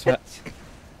 What? What? Just happened?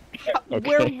 Okay.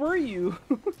 Where were you?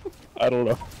 I don't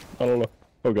know. I don't know.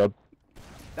 Oh god.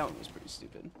 That one was pretty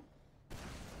stupid.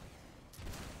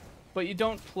 But you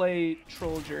don't play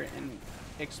Trollger and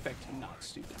expect not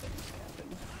stupid things to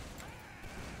happen.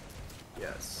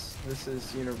 Yes, this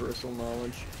is universal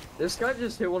knowledge. This guy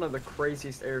just hit one of the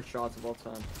craziest air shots of all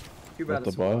time. Too bad What,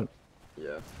 it's the bot?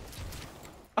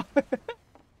 Yeah.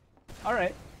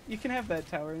 Alright, you can have that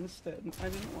tower instead. I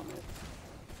didn't want it.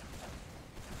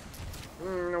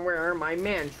 Where are my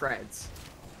man treads?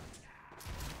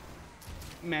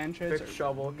 Man treads Pick are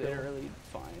shovel, kill. literally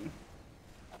fine.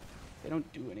 They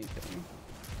don't do anything.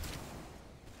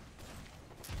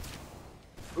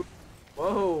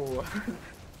 Whoa! Come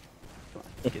on,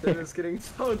 get They're there. just getting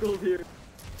toggled here.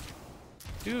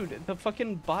 Dude, the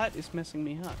fucking bot is messing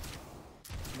me up.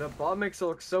 The bot makes it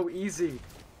look so easy.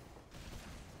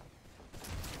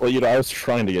 Well, you know, I was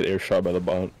trying to get air shot by the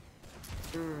bot.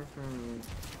 Mm-hmm.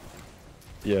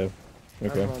 Yeah.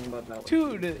 Okay. I'm wrong about that one.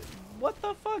 Dude, what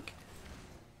the fuck?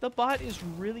 The bot is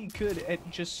really good at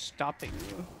just stopping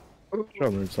you. Shut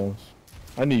up, Nerd Sauce.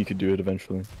 I knew you could do it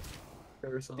eventually.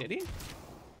 Did he?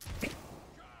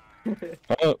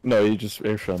 No, he just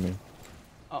air shot me.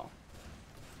 Oh.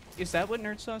 Is that what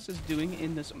Nerd Sauce is doing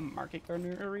in this Market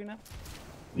Gardener arena?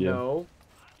 Yeah. No.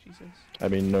 Jesus. I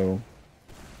mean, no.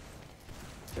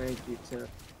 Thank you, Tim.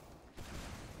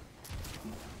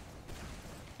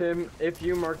 Tim, if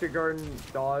you Market Garden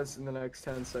Dawes in the next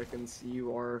 10 seconds,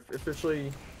 you are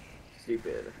officially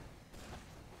stupid.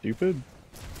 Stupid?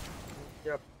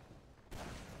 Yep.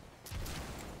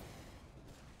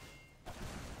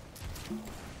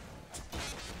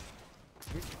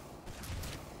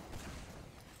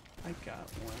 I got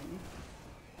one.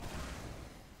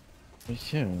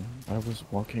 Yeah, I was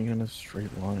walking in a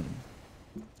straight line.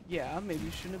 Yeah, maybe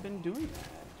you shouldn't have been doing that.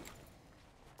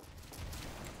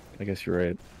 I guess you're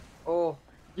right. Oh,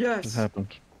 yes! What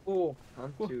happened? Oh,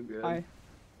 I'm too good. Hi.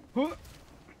 Huh.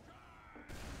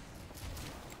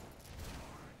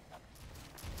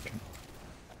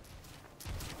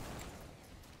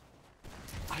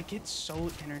 I get so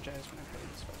energized when I play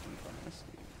this fucking class.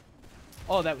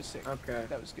 Oh, that was sick. Okay.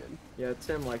 That was good. Yeah,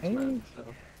 Tim likes men,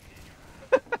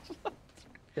 so.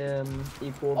 Tim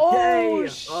equal Oh, gay!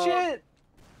 shit!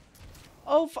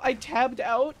 Oh, I tabbed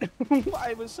out.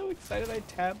 I was so excited I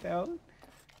tabbed out.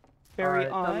 Very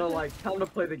odd. Time to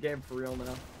play the game for real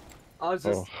now. I was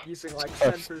just using like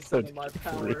 10% of my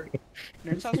power.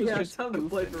 Nerd Sauce was Yeah, just time to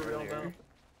play goofing for real earlier. now.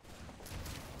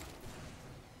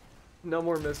 No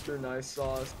more Mr. Nice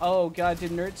Sauce. Oh god,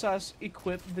 did Nerd Sauce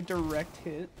equip the direct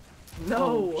hit?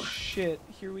 No! Oh shit,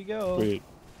 here we go. Wait.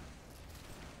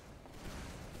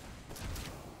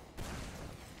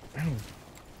 Ow.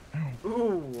 Ow.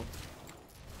 Ooh.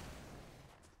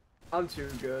 I'm too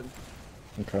good.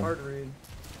 Okay. Hard read.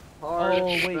 Hard. Oh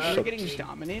wait, fast you're getting read.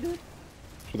 dominated?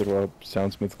 Should they go up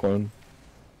Soundsmith clone?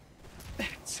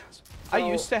 I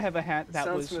used to have a hat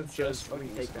that was Soundsmith just says we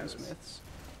fucking take those. Soundsmiths.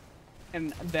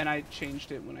 And then I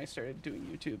changed it when I started doing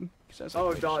YouTube. 'Cause I was like, Oh,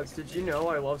 wait, dogs, shit, did you know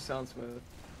I love Soundsmith?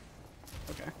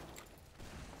 Okay.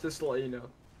 Just to let you know.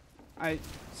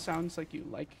 Sounds like you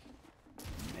like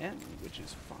men, which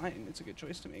is fine. It's a good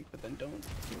choice to make, but then don't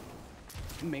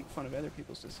make fun of other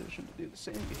people's decision to do the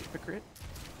same, you hypocrite.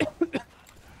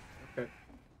 Okay.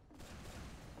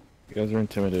 You guys are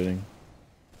intimidating.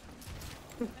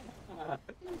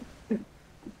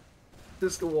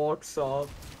 Just walks off.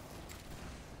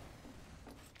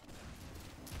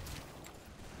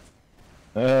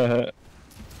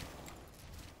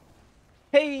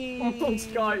 Hey!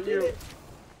 Almost got you.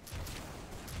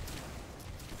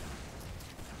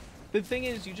 The thing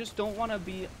is, you just don't want to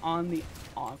be on the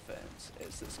offense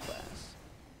as this class.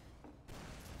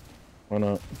 Why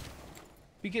not?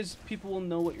 Because people will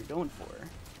know what you're going for.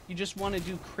 You just want to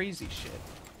do crazy shit.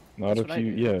 Not That's if what I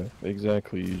you, do. yeah,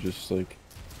 exactly. You just like,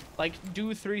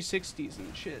 Do 360s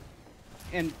and shit.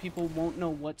 And people won't know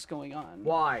what's going on.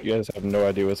 Why? you guys have no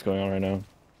idea what's going on right now.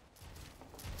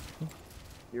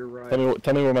 You're right.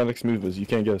 Tell me what my next move is. You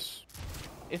can't guess.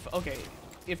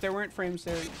 If there weren't frames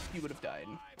there, you would have died.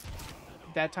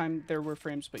 That time there were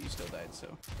frames, but you still died,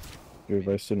 so. Your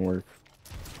advice didn't work.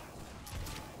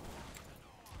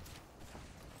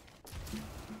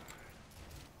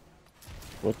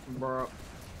 What? Bruh.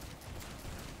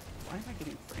 Why am I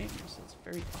getting frames? That's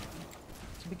very odd.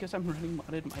 Is it because I'm running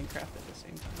modded Minecraft at the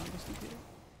same time on this computer?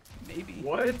 Maybe.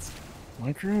 What?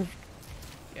 Minecraft?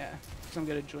 Yeah, because I'm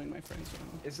gonna join my friends when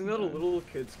I'm Isn't that a done. little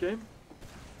kid's game?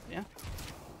 Yeah.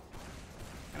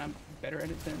 And I'm better at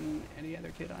it than any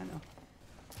other kid I know.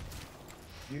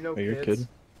 You know Are you a kids? kid?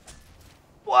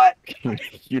 What?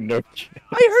 You know kids.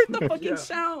 I heard the fucking Yeah.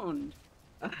 sound.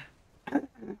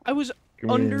 I was Come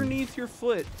underneath your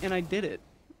foot and I did it.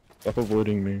 Stop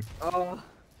avoiding me. Oh.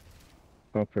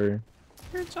 Stop her.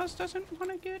 Nerd Sauce doesn't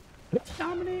want to get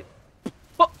dominate.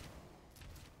 Oh.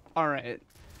 All right.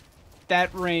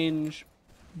 That range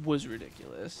was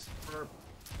ridiculous.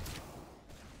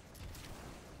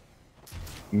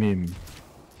 Meme.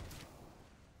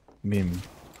 Meme.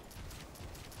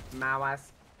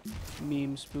 Mouse.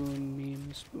 Meme spoon,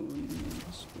 meme spoon,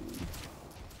 meme spoon.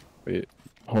 Wait,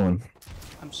 hold on.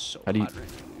 I'm so How do you- hot right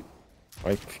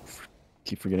now, dude. I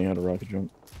keep forgetting how to rocket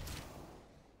jump.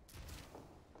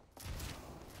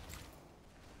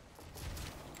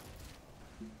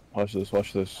 Watch this,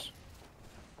 watch this.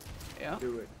 Yeah.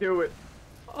 Do it. Do it.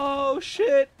 Oh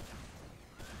shit.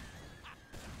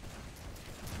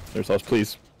 There's us,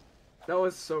 please. That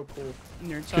was so cool.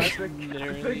 Nerd Sauce Epic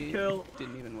literally kill.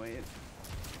 didn't even wait.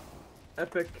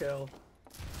 Epic kill.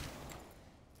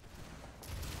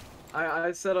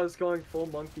 I said I was going full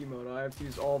monkey mode. I have to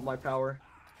use all of my power.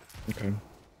 Okay.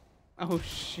 Oh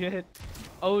shit.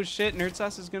 Oh shit, Nerd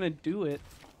Sauce is gonna do it.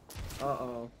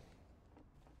 Uh-oh.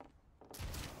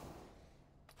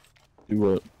 Do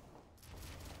what?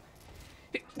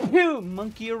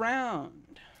 Monkey around.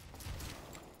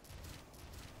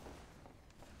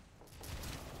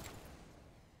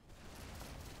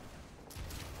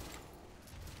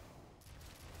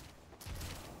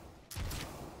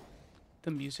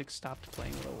 The music stopped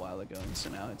playing a little while ago, and so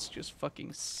now it's just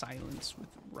fucking silence with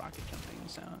rocket jumping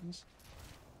sounds.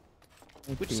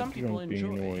 Which some people Jumping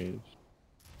enjoy. noise.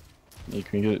 You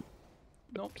can get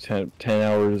Nope. 10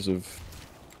 hours of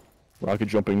rocket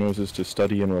jumping noises to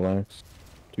study and relax.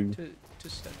 Too. To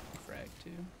study frag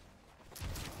too.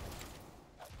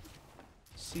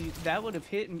 See, that would have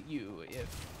hit you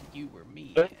if you were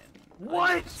me. And What?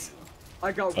 I was you.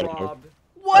 I got I don't know. robbed.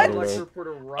 What? I'd like to report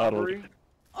a robbery.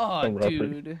 Oh, Robert.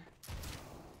 dude.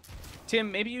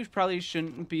 Tim, maybe you probably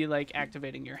shouldn't be like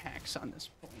activating your hacks on this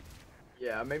point.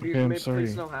 Yeah, maybe Okay, I'm maybe sorry.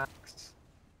 please no hacks.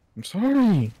 I'm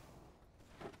sorry.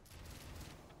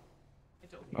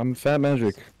 I'm Fat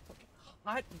Magic.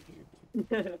 Hot in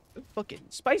here. Fucking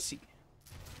spicy.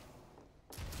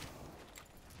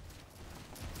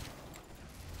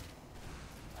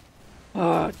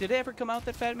 Did it ever come out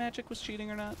that Fat Magic was cheating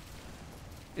or not?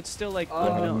 It's still like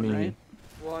unknown, right?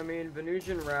 Well, I mean,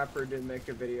 Venusian Rapper did make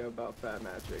a video about Fat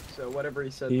Magic, so whatever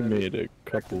he said He then made is a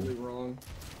couple. effectively wrong.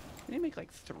 Did he make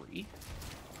like 3?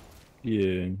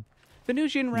 Yeah.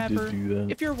 Venusian He Rapper, did do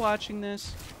that. if you're watching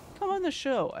this, come on the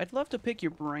show. I'd love to pick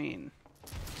your brain.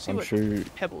 See I'm what sure.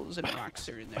 pebbles and rocks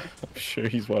are in there. I'm sure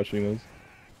he's watching this.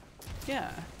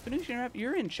 Yeah, Venusian Rapper,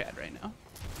 you're in chat right now.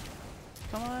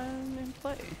 Come on and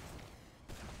play.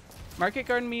 Market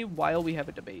garden me while we have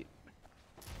a debate.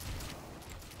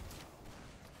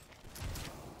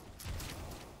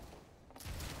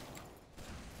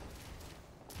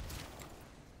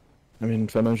 I mean,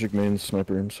 Fat Magic main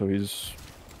sniper, so he's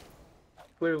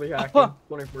Clearly hacking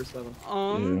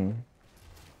 24/7.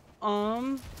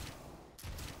 yeah.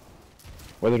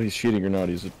 Whether he's cheating or not,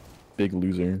 he's a big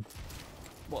loser.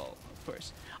 Well, of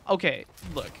course. Okay,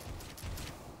 look.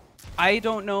 I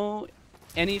don't know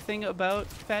anything about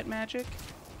Fat Magic.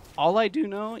 All I do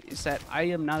know is that I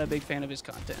am not a big fan of his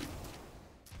content.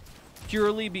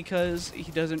 Purely because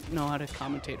he doesn't know how to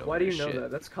commentate over Why do you his know shit.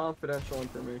 that? That's confidential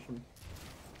information.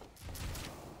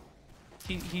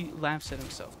 He laughs at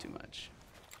himself too much.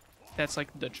 That's like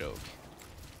the joke.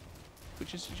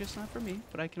 Which is just not for me,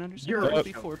 but I can understand You're it a would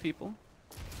be joke. for people.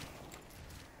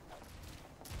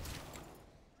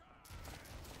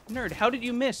 Nerd, how did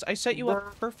you miss? I set you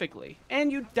up perfectly. And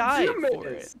you died You for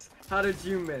it. missed. How did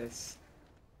you miss?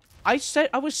 I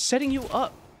was setting you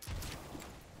up.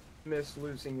 Miss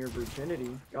losing your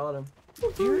virginity. Got him.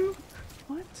 You're...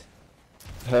 What?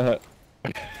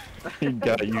 He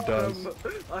got you, Daz.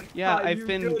 Yeah, got I've you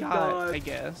been good, got, dog. I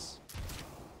guess.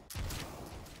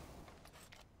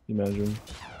 Imagine.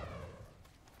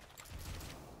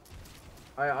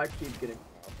 I keep getting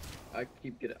robbed. I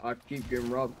keep getting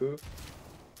robbed, boo.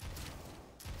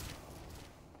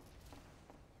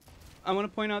 I want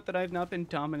to point out that I've not been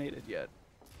dominated yet.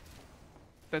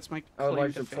 That's my I would claim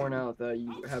like to fame. point out that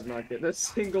you have not gotten a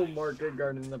single market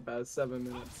garden in the past 7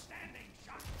 minutes.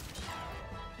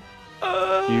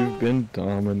 You've been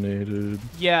dominated.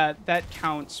 Yeah, that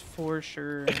counts for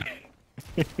sure.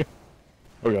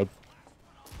 Oh god.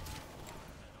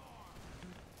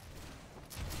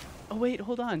 Oh wait,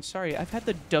 hold on. Sorry, I've had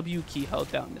the W key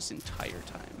held down this entire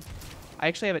time. I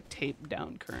actually have it taped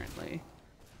down currently.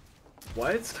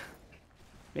 What?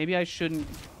 Maybe I shouldn't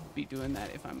be doing that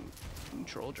if I'm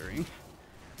soldiering.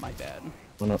 My bad.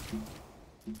 Why not?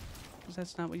 Because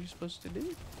that's not what you're supposed to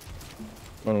do.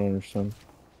 I don't understand.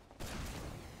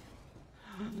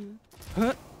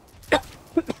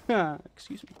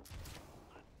 Excuse me.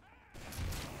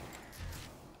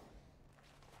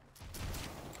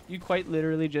 You quite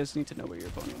literally just need to know where your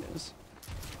opponent is.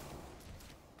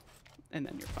 And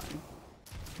then you're fine.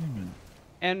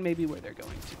 And maybe where they're going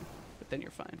to. But then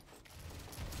you're fine.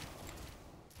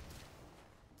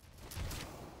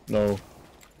 No.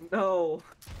 No.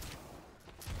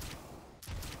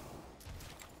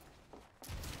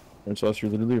 And so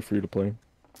you're literally free to play.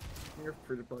 You're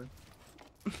free to play.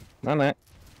 Not that.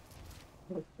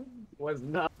 Was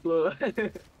not blue.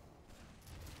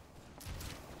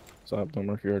 Stop, don't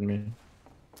mark yard me.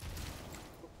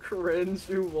 Cringe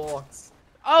who walks.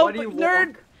 Oh, Why do you nerd!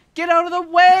 walk? Get out of the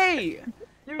way!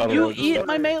 You know, eat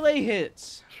my melee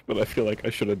hits! But I feel like I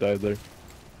should have died there.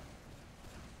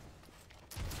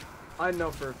 I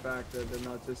know for a fact that did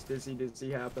not just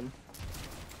dizzy happen.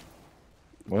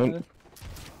 What?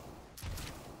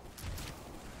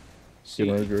 So Get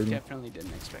you on, Jordan. definitely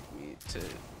didn't expect me to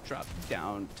drop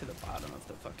down to the bottom of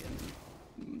the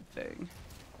fucking thing.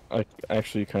 I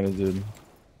actually kind of did.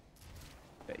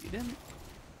 Bet you didn't.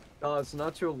 It's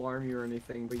not to alarm you or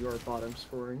anything, but you are bottom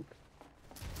scoring.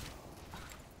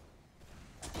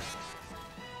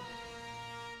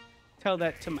 Tell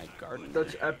that to my gardener.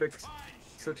 Such epic.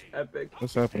 Such epic.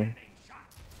 What's happening?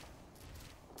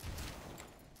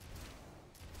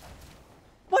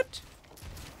 What?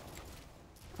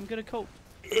 I'm gonna cope.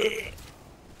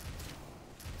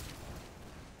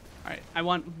 Alright, I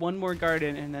want one more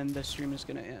garden and then the stream is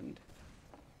gonna end.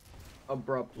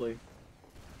 Abruptly.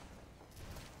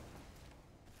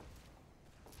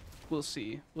 We'll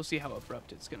see. We'll see how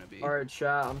abrupt it's gonna be. Alright,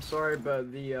 chat, I'm sorry,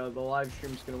 but the live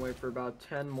stream's gonna wait for about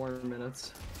 10 more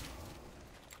minutes.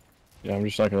 Yeah, I'm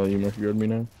just not gonna let you mark yard me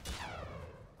now.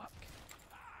 Fuck.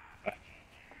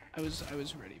 I was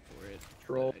ready for it.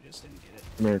 Troll. I just didn't get it.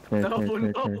 Come here, come here, No, come here, come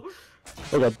here, no. come here.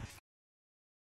 Oh god.